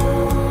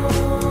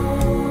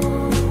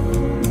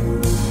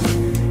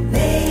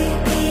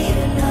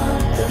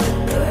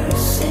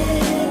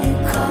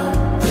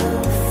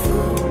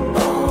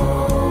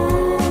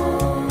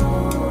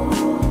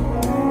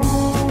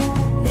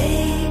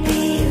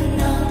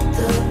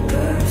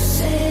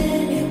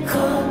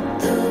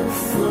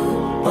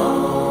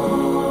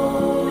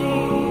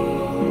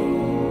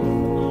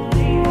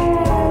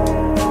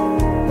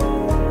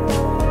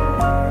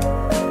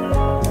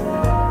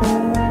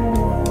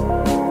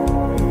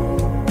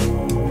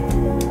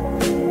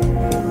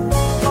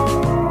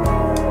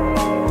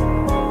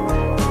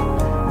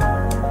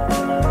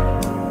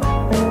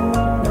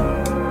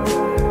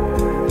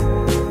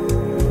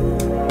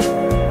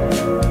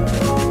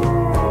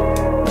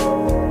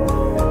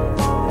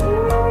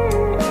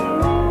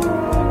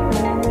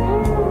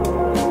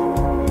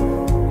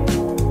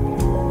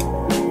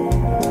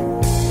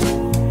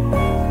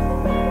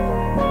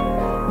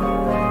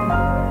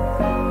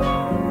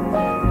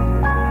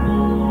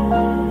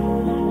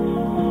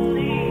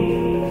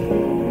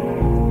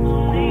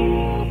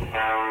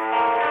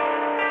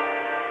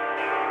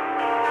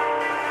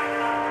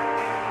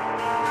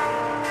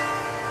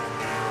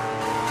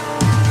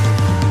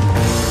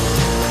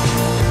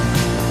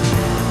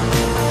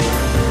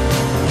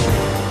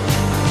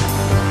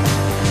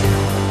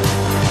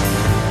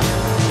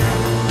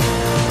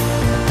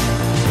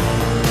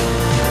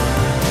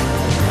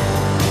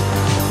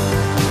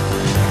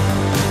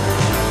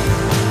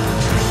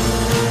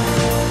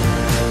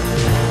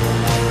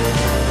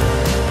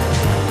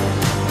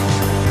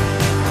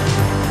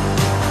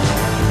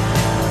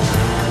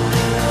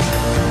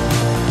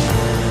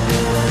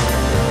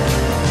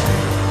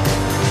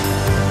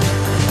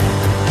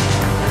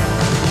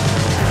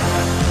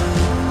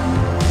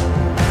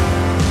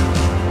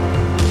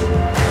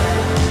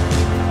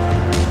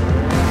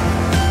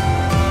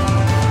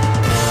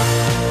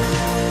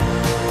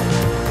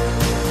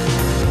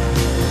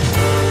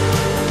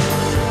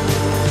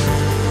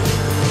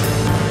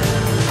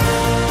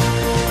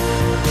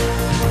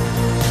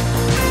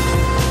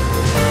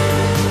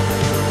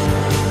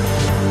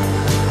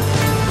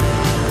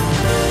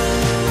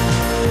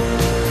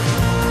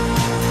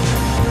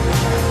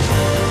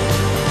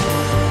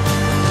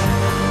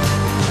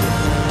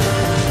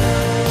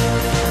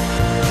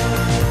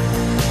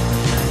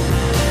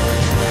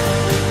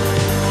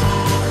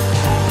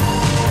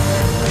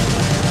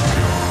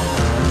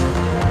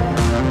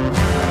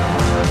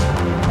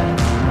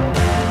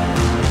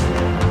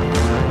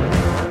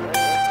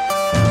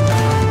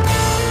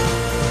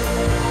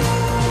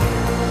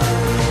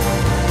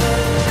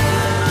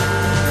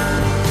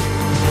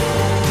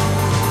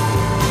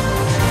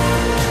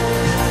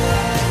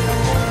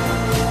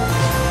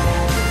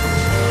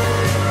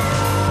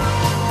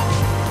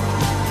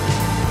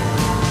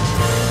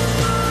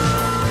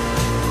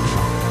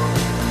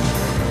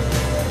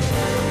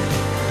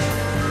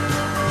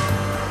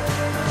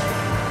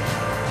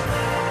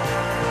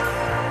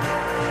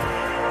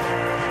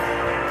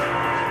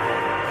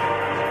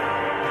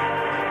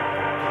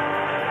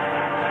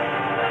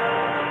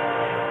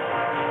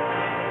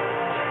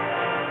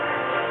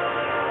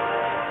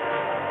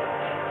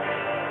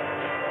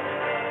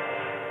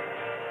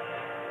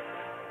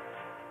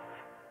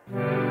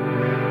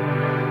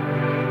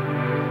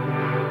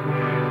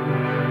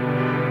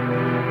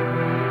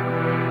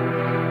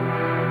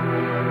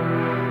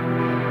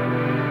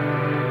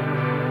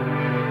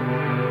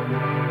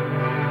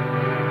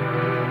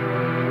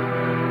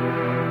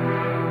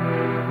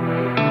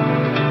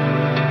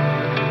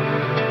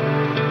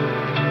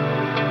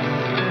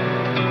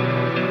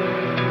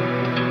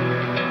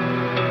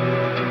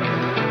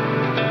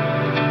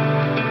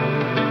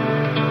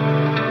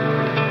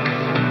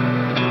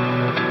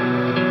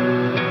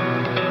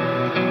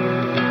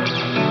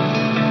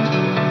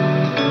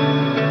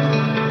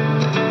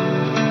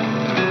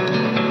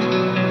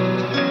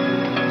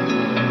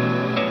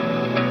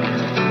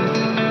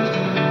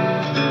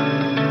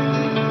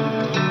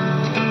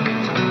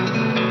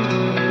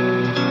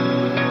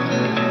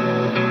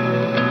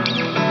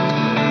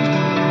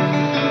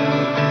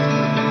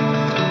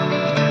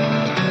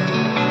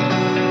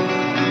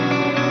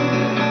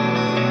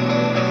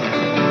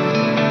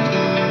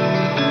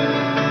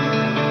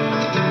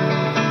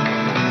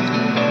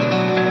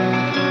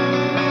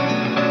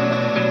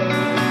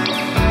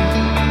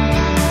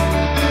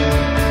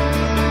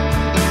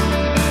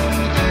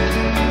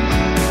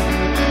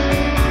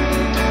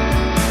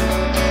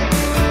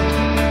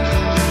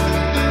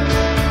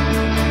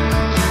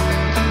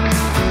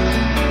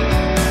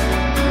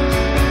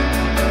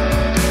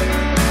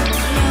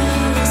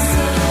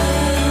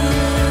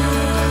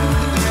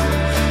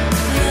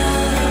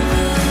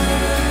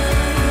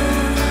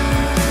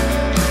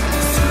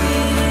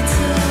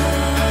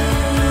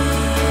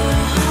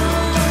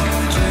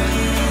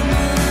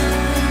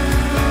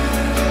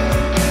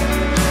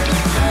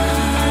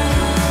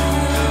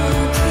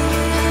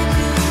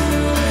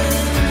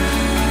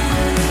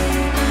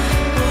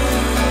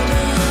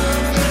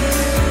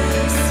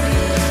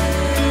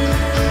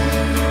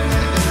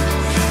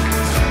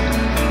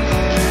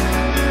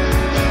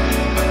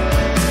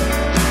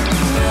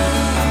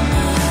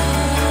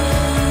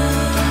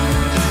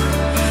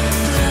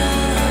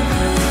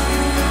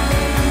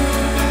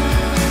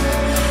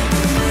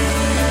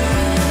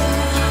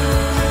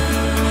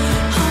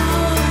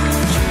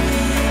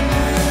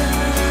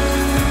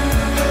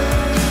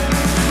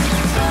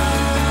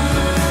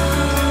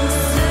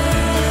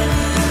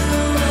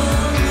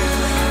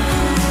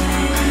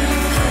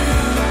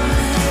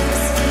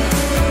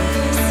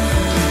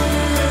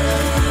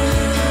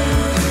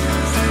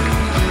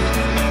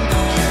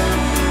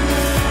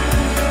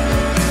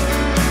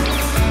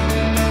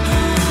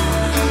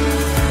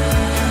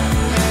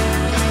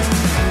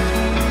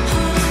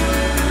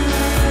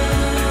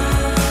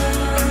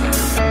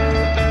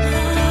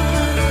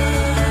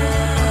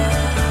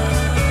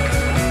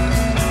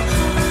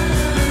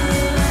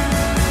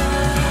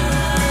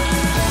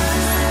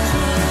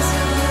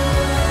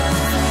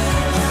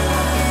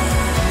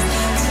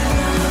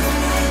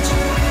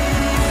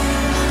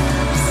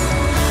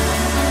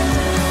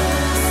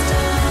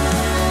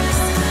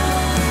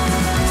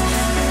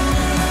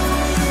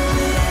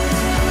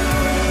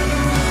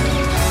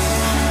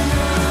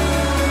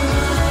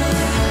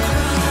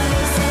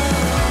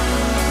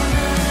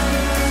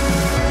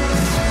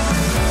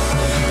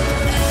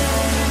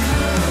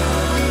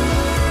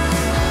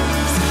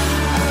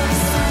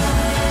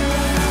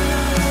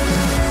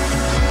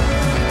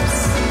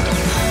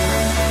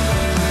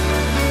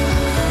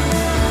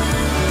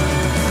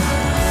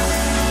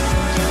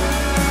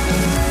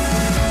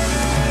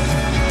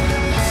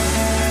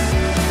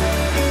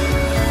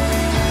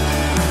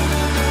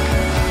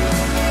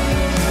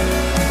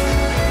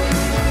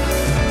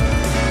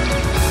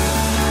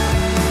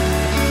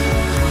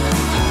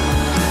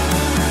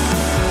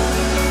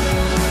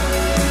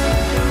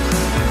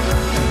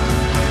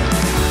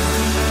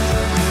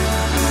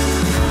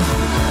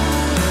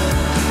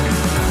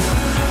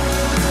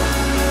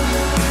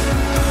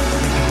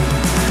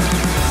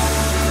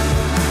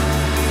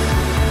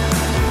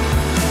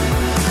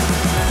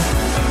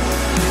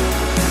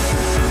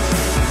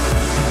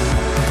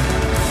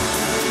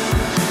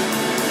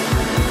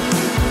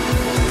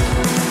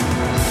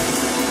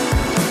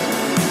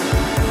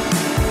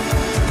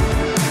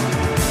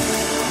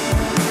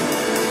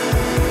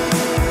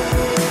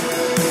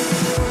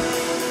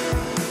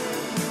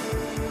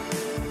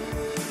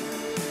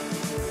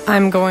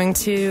 I'm going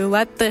to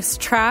let this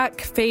track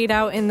fade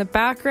out in the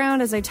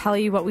background as I tell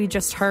you what we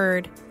just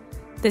heard.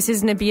 This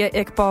is Nabia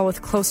Iqbal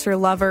with Closer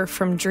Lover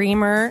from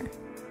Dreamer.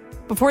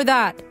 Before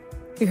that,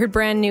 we heard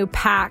brand new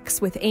Pax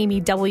with Amy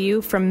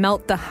W. from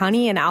Melt the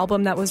Honey, an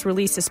album that was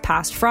released this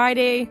past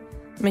Friday.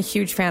 I'm a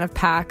huge fan of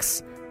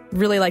Pax.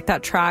 Really like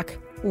that track.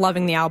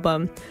 Loving the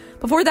album.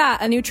 Before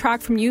that, a new track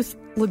from Youth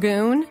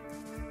Lagoon.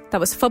 That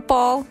was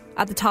Football.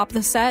 At the top of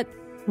the set,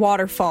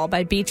 Waterfall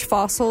by Beach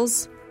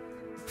Fossils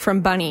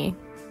from Bunny.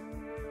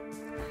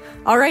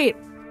 All right.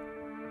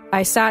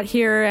 I sat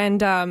here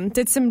and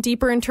did some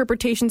deeper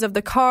interpretations of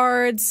the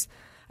cards.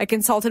 I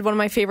consulted one of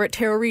my favorite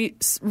tarot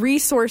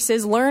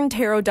resources,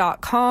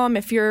 learntarot.com.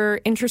 If you're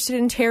interested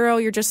in tarot,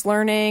 you're just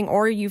learning,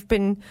 or you've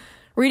been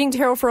reading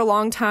tarot for a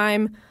long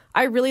time,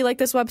 I really like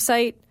this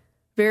website.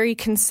 Very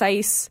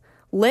concise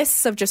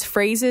lists of just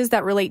phrases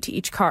that relate to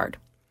each card.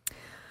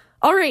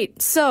 All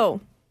right,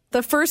 so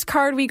the first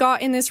card we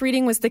got in this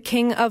reading was the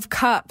King of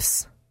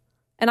Cups.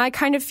 And I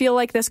kind of feel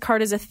like this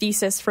card is a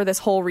thesis for this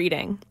whole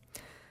reading.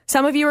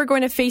 Some of you are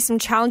going to face some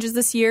challenges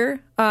this year,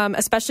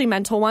 especially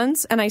mental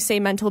ones. And I say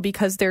mental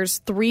because there's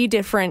 3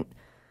 different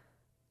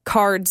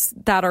cards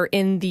that are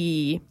in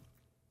the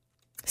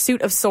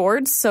Suit of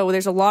Swords. So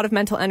there's a lot of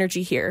mental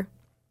energy here.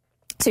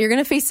 So you're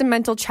going to face some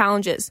mental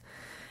challenges.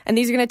 And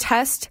these are going to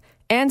test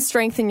and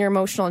strengthen your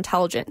emotional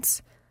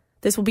intelligence.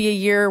 This will be a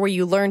year where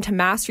you learn to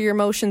master your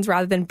emotions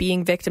rather than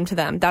being victim to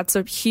them. That's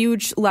a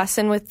huge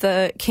lesson with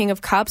the King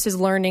of Cups, is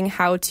learning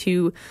how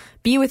to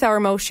be with our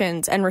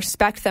emotions and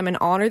respect them and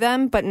honor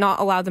them, but not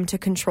allow them to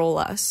control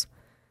us.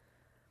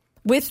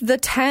 With the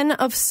 10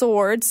 of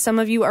Swords, some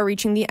of you are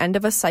reaching the end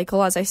of a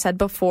cycle, as I said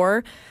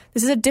before.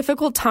 This is a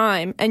difficult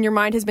time, and your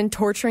mind has been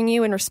torturing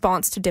you in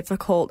response to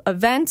difficult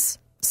events.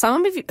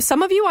 Some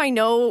of you I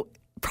know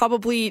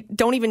probably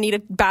don't even need a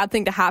bad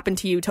thing to happen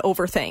to you to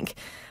overthink.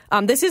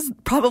 This is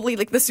probably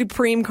like the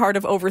supreme card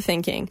of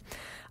overthinking.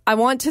 I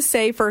want to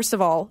say, first of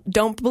all,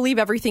 don't believe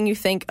everything you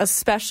think,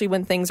 especially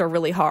when things are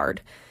really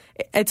hard.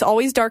 It's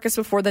always darkest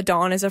before the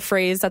dawn is a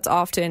phrase that's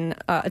often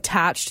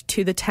attached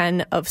to the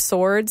 10 of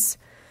Swords.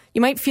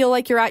 You might feel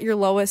like you're at your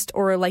lowest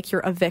or like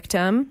you're a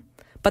victim,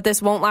 but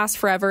this won't last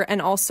forever.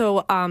 And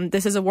also,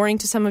 this is a warning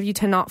to some of you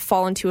to not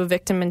fall into a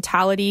victim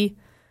mentality.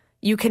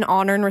 You can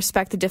honor and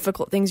respect the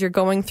difficult things you're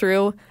going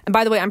through. And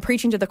by the way, I'm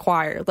preaching to the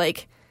choir.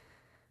 Like,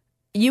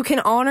 you can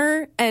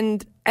honor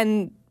and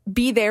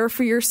be there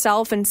for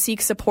yourself and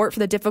seek support for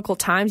the difficult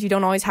times. You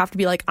don't always have to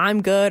be like,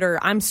 I'm good or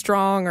I'm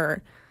strong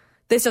or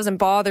this doesn't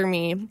bother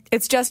me.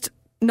 It's just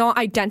not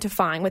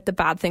identifying with the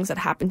bad things that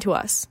happen to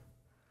us.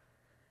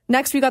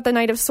 Next, we got the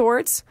Knight of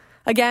Swords.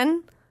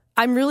 Again,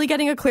 I'm really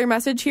getting a clear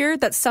message here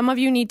that some of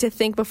you need to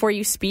think before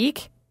you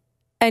speak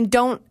and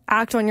don't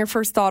act on your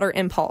first thought or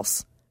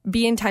impulse.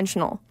 Be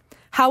intentional.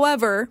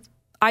 However,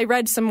 I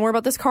read some more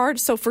about this card,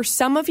 so for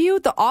some of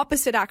you, the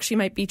opposite actually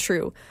might be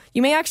true.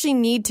 You may actually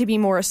need to be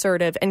more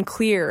assertive and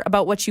clear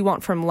about what you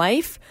want from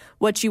life,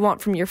 what you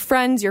want from your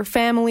friends, your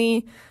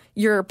family,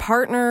 your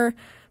partner.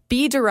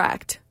 Be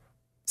direct.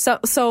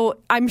 So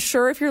I'm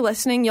sure if you're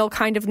listening, you'll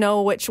kind of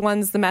know which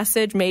one's the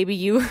message. Maybe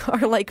you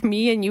are like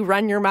me and you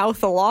run your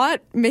mouth a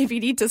lot. Maybe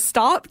you need to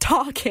stop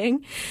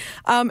talking.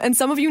 And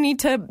some of you need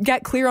to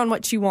get clear on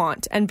what you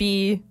want and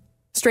be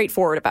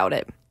straightforward about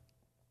it.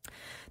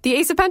 The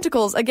Ace of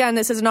Pentacles, again,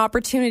 this is an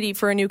opportunity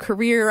for a new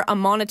career, a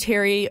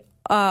monetary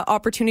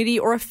opportunity,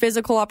 or a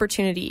physical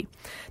opportunity.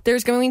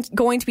 There's going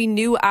to be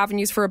new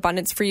avenues for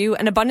abundance for you,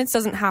 and abundance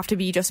doesn't have to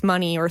be just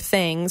money or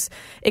things.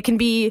 It can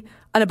be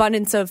an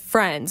abundance of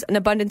friends, an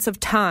abundance of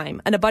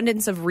time, an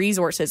abundance of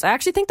resources. I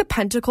actually think the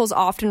Pentacles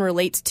often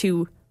relates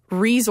to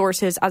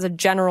resources as a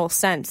general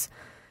sense.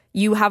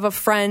 You have a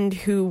friend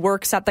who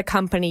works at the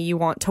company you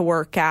want to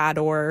work at,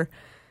 or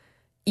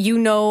you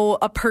know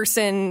a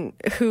person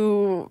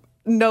who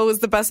knows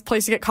the best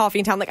place to get coffee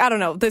in town. Like, I don't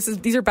know.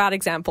 These are bad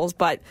examples,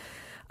 but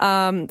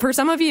for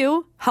some of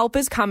you, help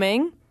is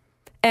coming.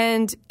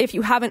 And if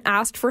you haven't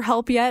asked for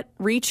help yet,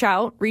 reach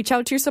out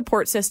to your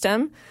support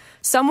system.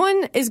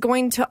 Someone is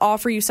going to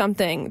offer you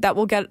something that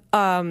will get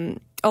a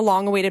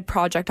long-awaited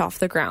project off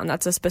the ground.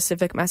 That's a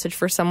specific message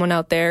for someone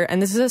out there.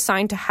 And this is a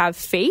sign to have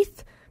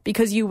faith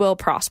because you will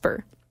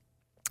prosper.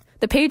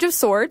 The Page of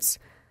Swords,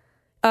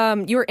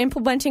 you are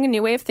implementing a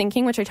new way of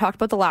thinking, which I talked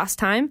about the last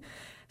time.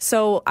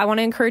 So I want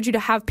to encourage you to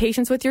have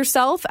patience with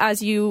yourself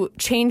as you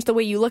change the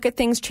way you look at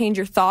things, change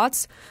your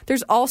thoughts.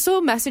 There's also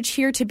a message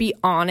here to be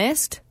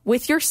honest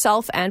with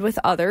yourself and with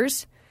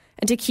others,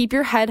 and to keep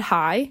your head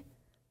high.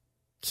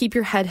 Keep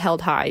your head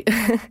held high.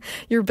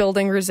 You're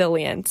building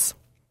resilience.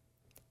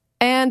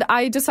 And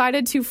I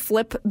decided to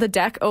flip the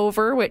deck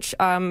over, which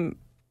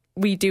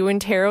we do in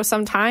tarot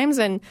sometimes,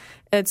 and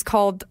it's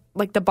called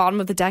like the bottom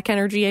of the deck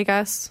energy, I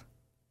guess.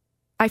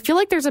 I feel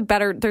like there's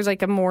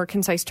like a more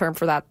concise term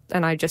for that,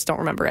 and I just don't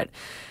remember it.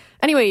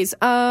 Anyways,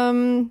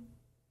 the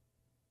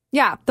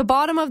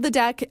bottom of the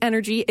deck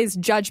energy is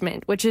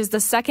Judgment, which is the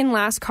second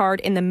last card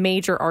in the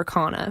major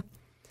arcana.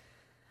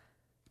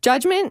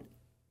 Judgment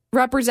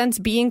represents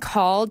being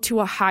called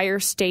to a higher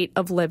state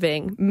of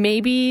living.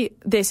 Maybe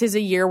this is a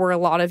year where a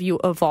lot of you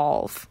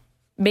evolve.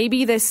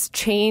 Maybe this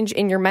change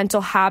in your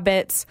mental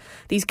habits,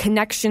 these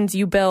connections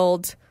you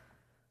build,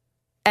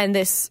 and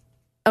this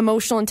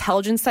emotional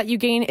intelligence that you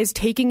gain is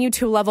taking you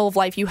to a level of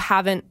life you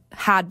haven't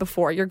had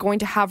before. You're going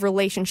to have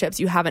relationships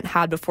you haven't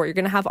had before. You're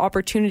going to have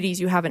opportunities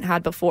you haven't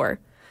had before.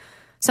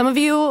 Some of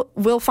you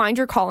will find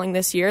your calling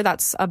this year.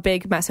 That's a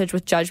big message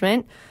with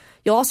Judgment.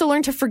 You'll also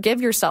learn to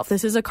forgive yourself.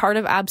 This is a card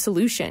of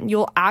absolution.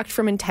 You'll act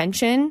from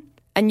intention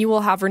and you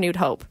will have renewed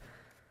hope.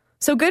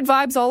 So good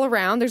vibes all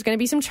around. There's going to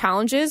be some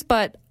challenges,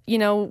 but we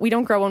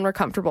don't grow when we're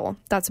comfortable.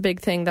 That's a big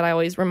thing that I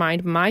always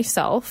remind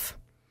myself.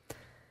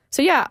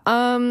 So yeah,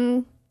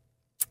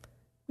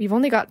 we've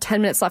only got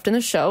 10 minutes left in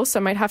the show, so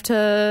we might have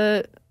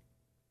to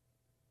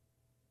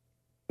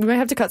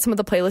cut some of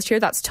the playlist here.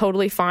 That's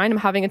totally fine. I'm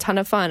having a ton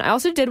of fun. I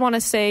also did want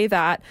to say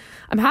that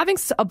I'm having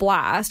a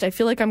blast. I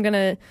feel like I'm going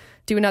to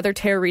do another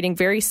tarot reading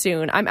very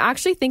soon. I'm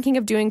actually thinking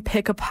of doing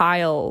pick a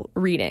pile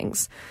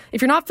readings.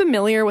 If you're not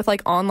familiar with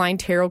like online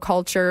tarot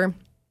culture,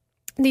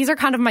 these are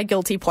kind of my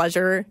guilty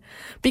pleasure,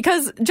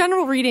 because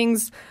general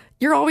readings,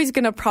 you're always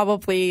going to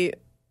probably,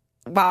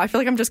 wow, I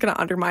feel like I'm just going to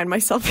undermine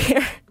myself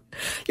here.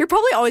 You're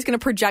probably always going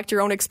to project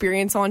your own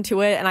experience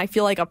onto it. And I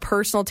feel like a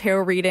personal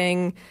tarot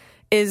reading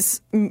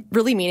is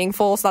really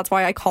meaningful. So that's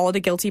why I call it a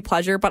guilty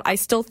pleasure. But I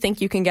still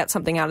think you can get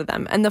something out of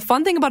them. And the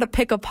fun thing about a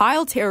pick a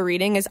pile tarot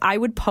reading is I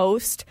would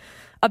post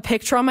a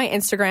picture on my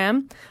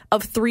Instagram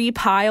of 3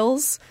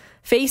 piles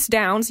face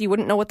down, so you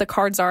wouldn't know what the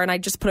cards are. And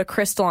I'd just put a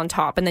crystal on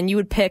top. And then you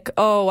would pick,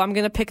 I'm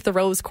going to pick the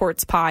rose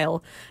quartz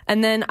pile.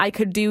 And then I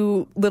could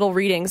do little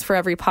readings for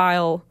every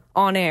pile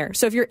on air.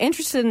 So if you're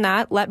interested in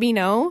that, let me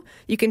know.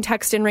 You can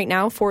text in right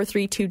now,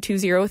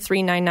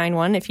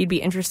 43220-3991, if you'd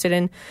be interested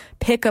in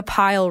pick a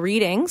pile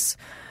readings,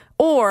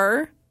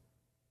 or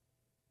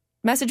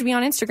message me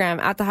on Instagram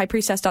at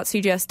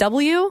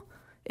thehighpriestess.cgsw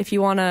if you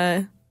want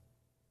to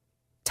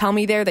tell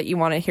me there that you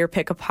want to hear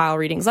pick a pile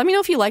readings. Let me know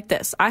if you like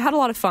this. I had a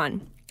lot of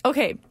fun.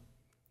 Okay,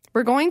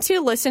 we're going to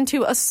listen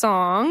to a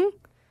song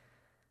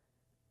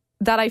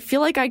that I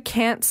feel like I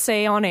can't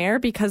say on air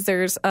because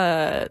there's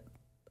a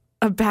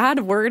bad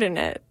word in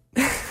it.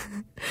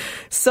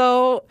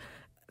 So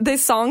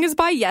this song is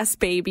by Yes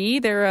Baby.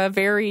 They're a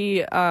very,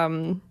 they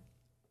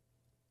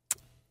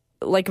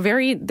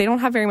don't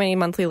have very many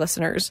monthly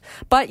listeners,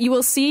 but you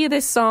will see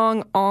this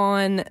song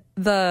on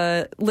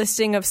the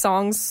listing of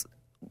songs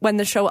when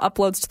the show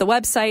uploads to the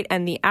website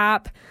and the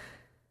app.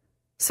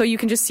 So you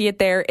can just see it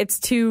there. It's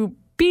To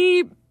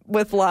Be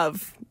With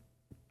Love.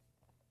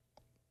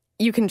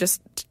 You can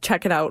just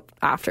check it out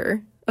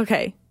after.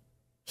 Okay,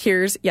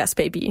 here's Yes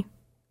Baby.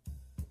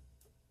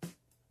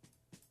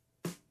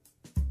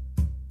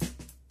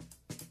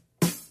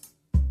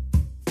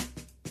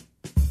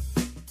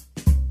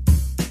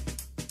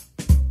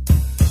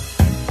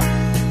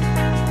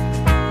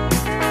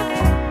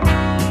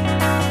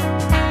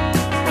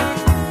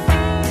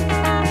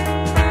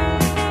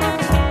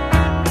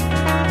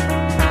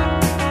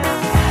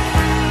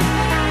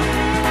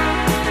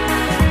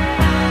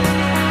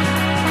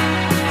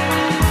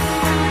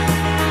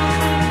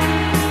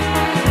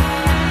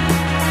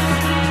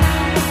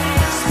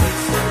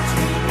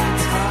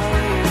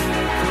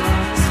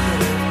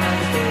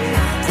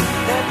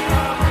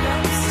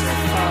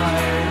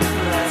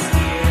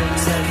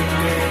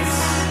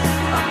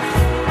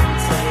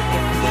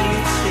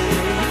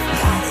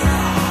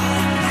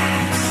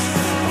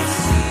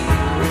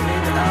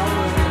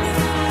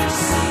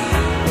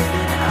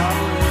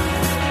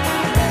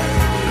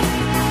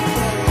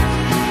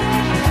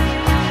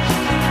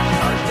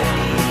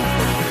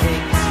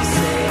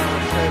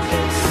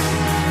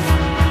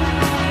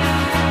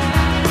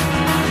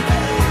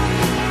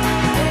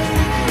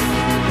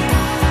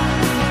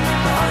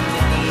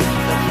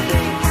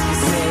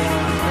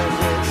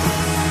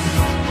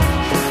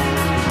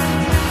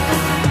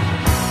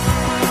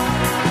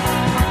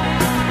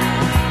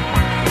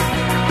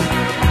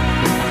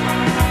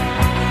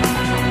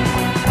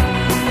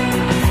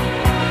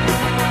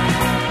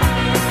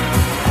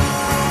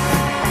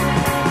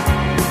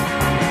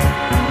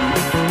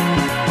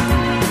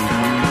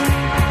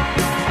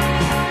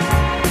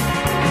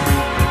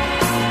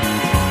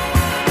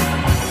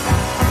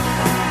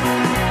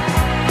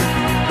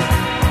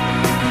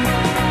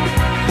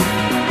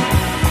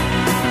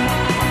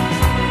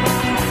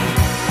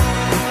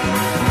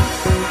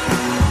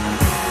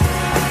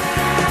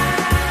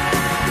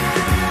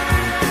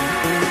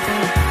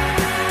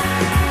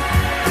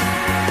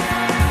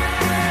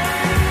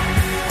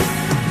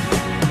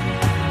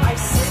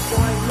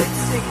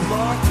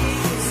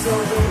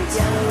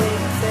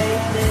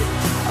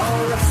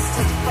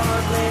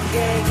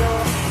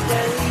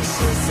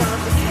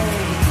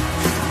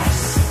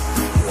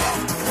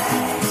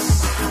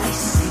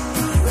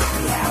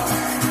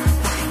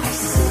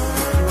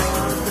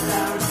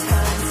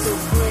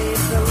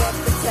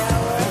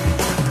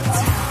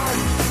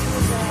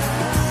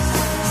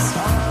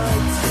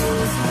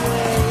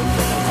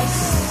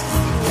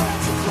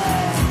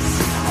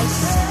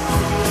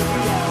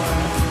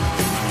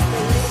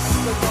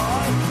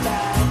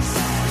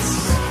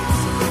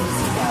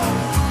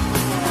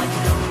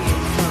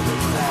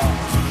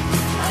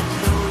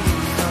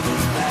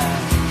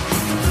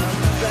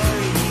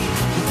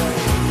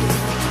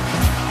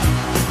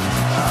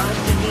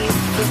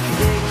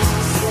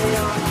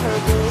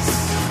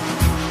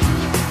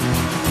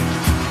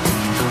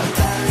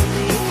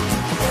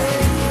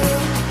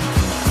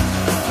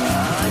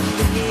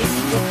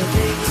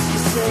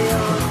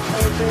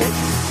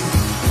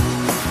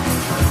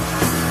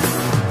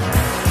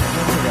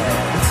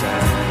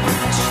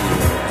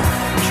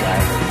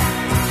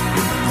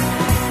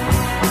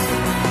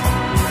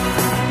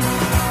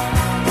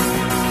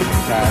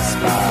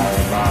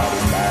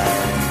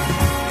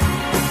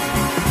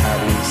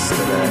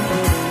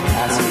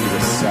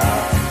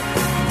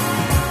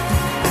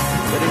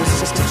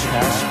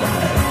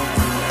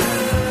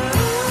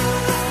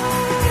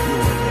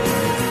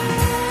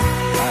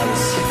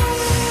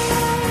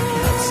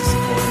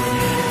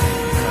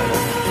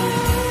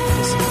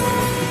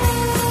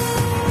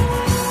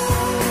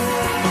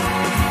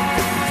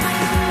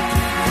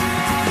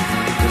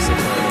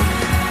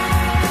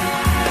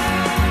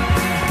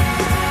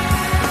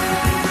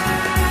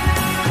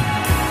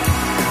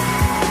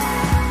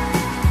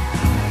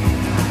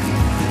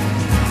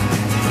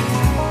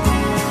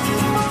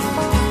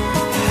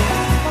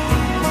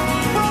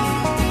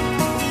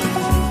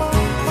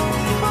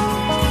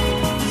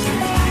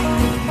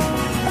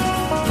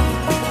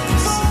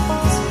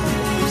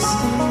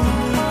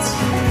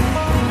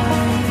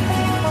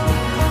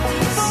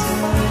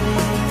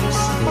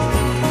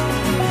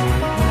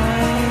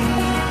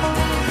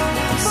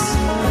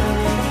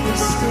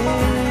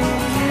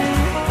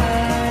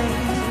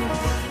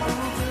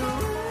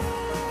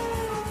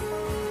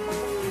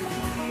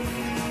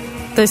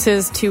 This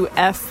is To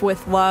F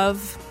With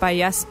Love by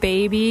Yes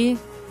Baby.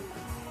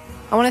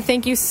 I want to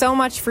thank you so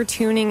much for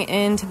tuning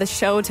in to the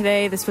show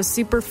today. This was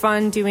super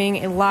fun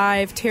doing a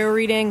live tarot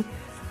reading.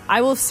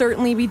 I will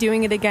certainly be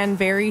doing it again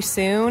very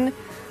soon.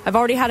 I've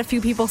already had a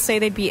few people say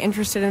they'd be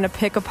interested in a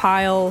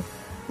pick-a-pile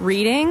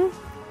reading.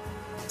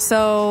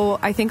 So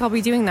I think I'll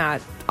be doing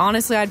that.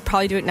 Honestly, I'd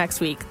probably do it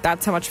next week.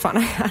 That's how much fun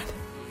I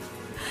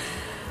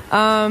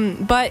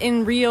had. But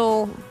in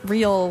real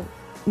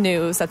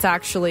news that's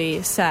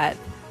actually set,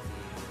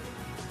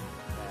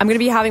 I'm going to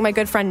be having my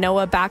good friend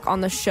Noah back on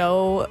the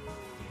show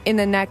in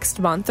the next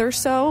month or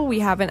so. We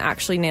haven't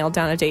actually nailed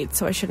down a date,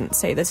 so I shouldn't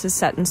say this is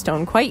set in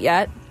stone quite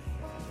yet.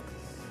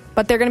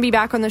 But they're going to be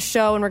back on the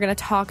show, and we're going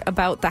to talk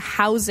about the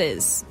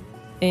houses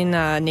in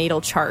a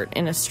natal chart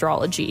in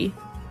astrology.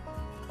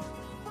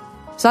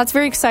 So that's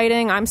very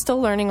exciting. I'm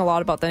still learning a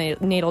lot about the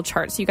natal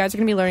chart, so you guys are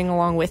going to be learning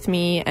along with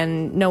me,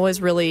 and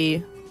Noah's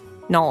really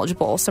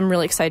knowledgeable, so I'm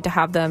really excited to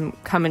have them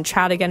come and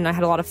chat again. I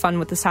had a lot of fun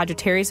with the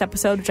Sagittarius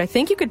episode, which I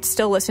think you could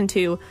still listen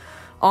to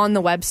on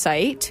the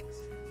website,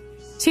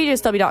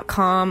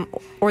 cjsw.com,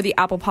 or the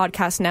Apple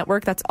Podcast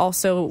Network. That's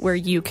also where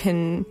you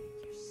can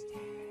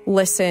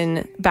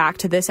listen back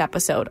to this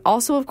episode.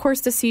 Also, of course,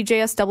 the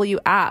CJSW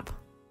app.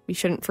 We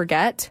shouldn't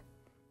forget.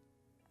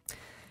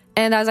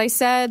 And as I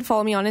said,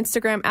 follow me on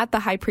Instagram at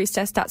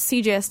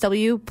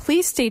thehighpriestess.cjsw.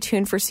 Please stay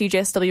tuned for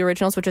CJSW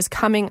Originals, which is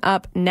coming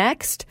up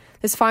next.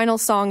 This final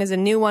song is a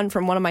new one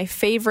from one of my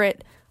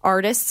favorite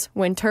artists,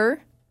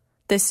 Winter.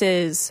 This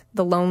is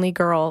The Lonely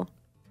Girl.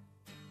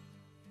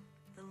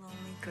 The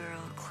lonely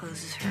girl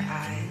closes her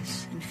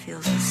eyes and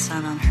feels the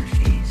sun on her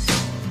face.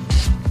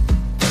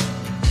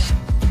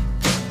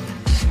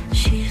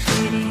 She's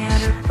waiting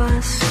at her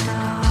bus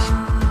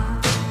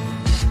stop,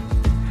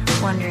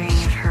 wondering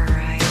if her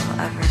ride will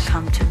ever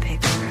come to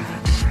pick her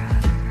up.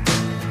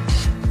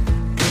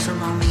 There's a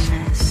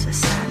loneliness, a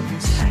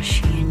sadness that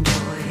she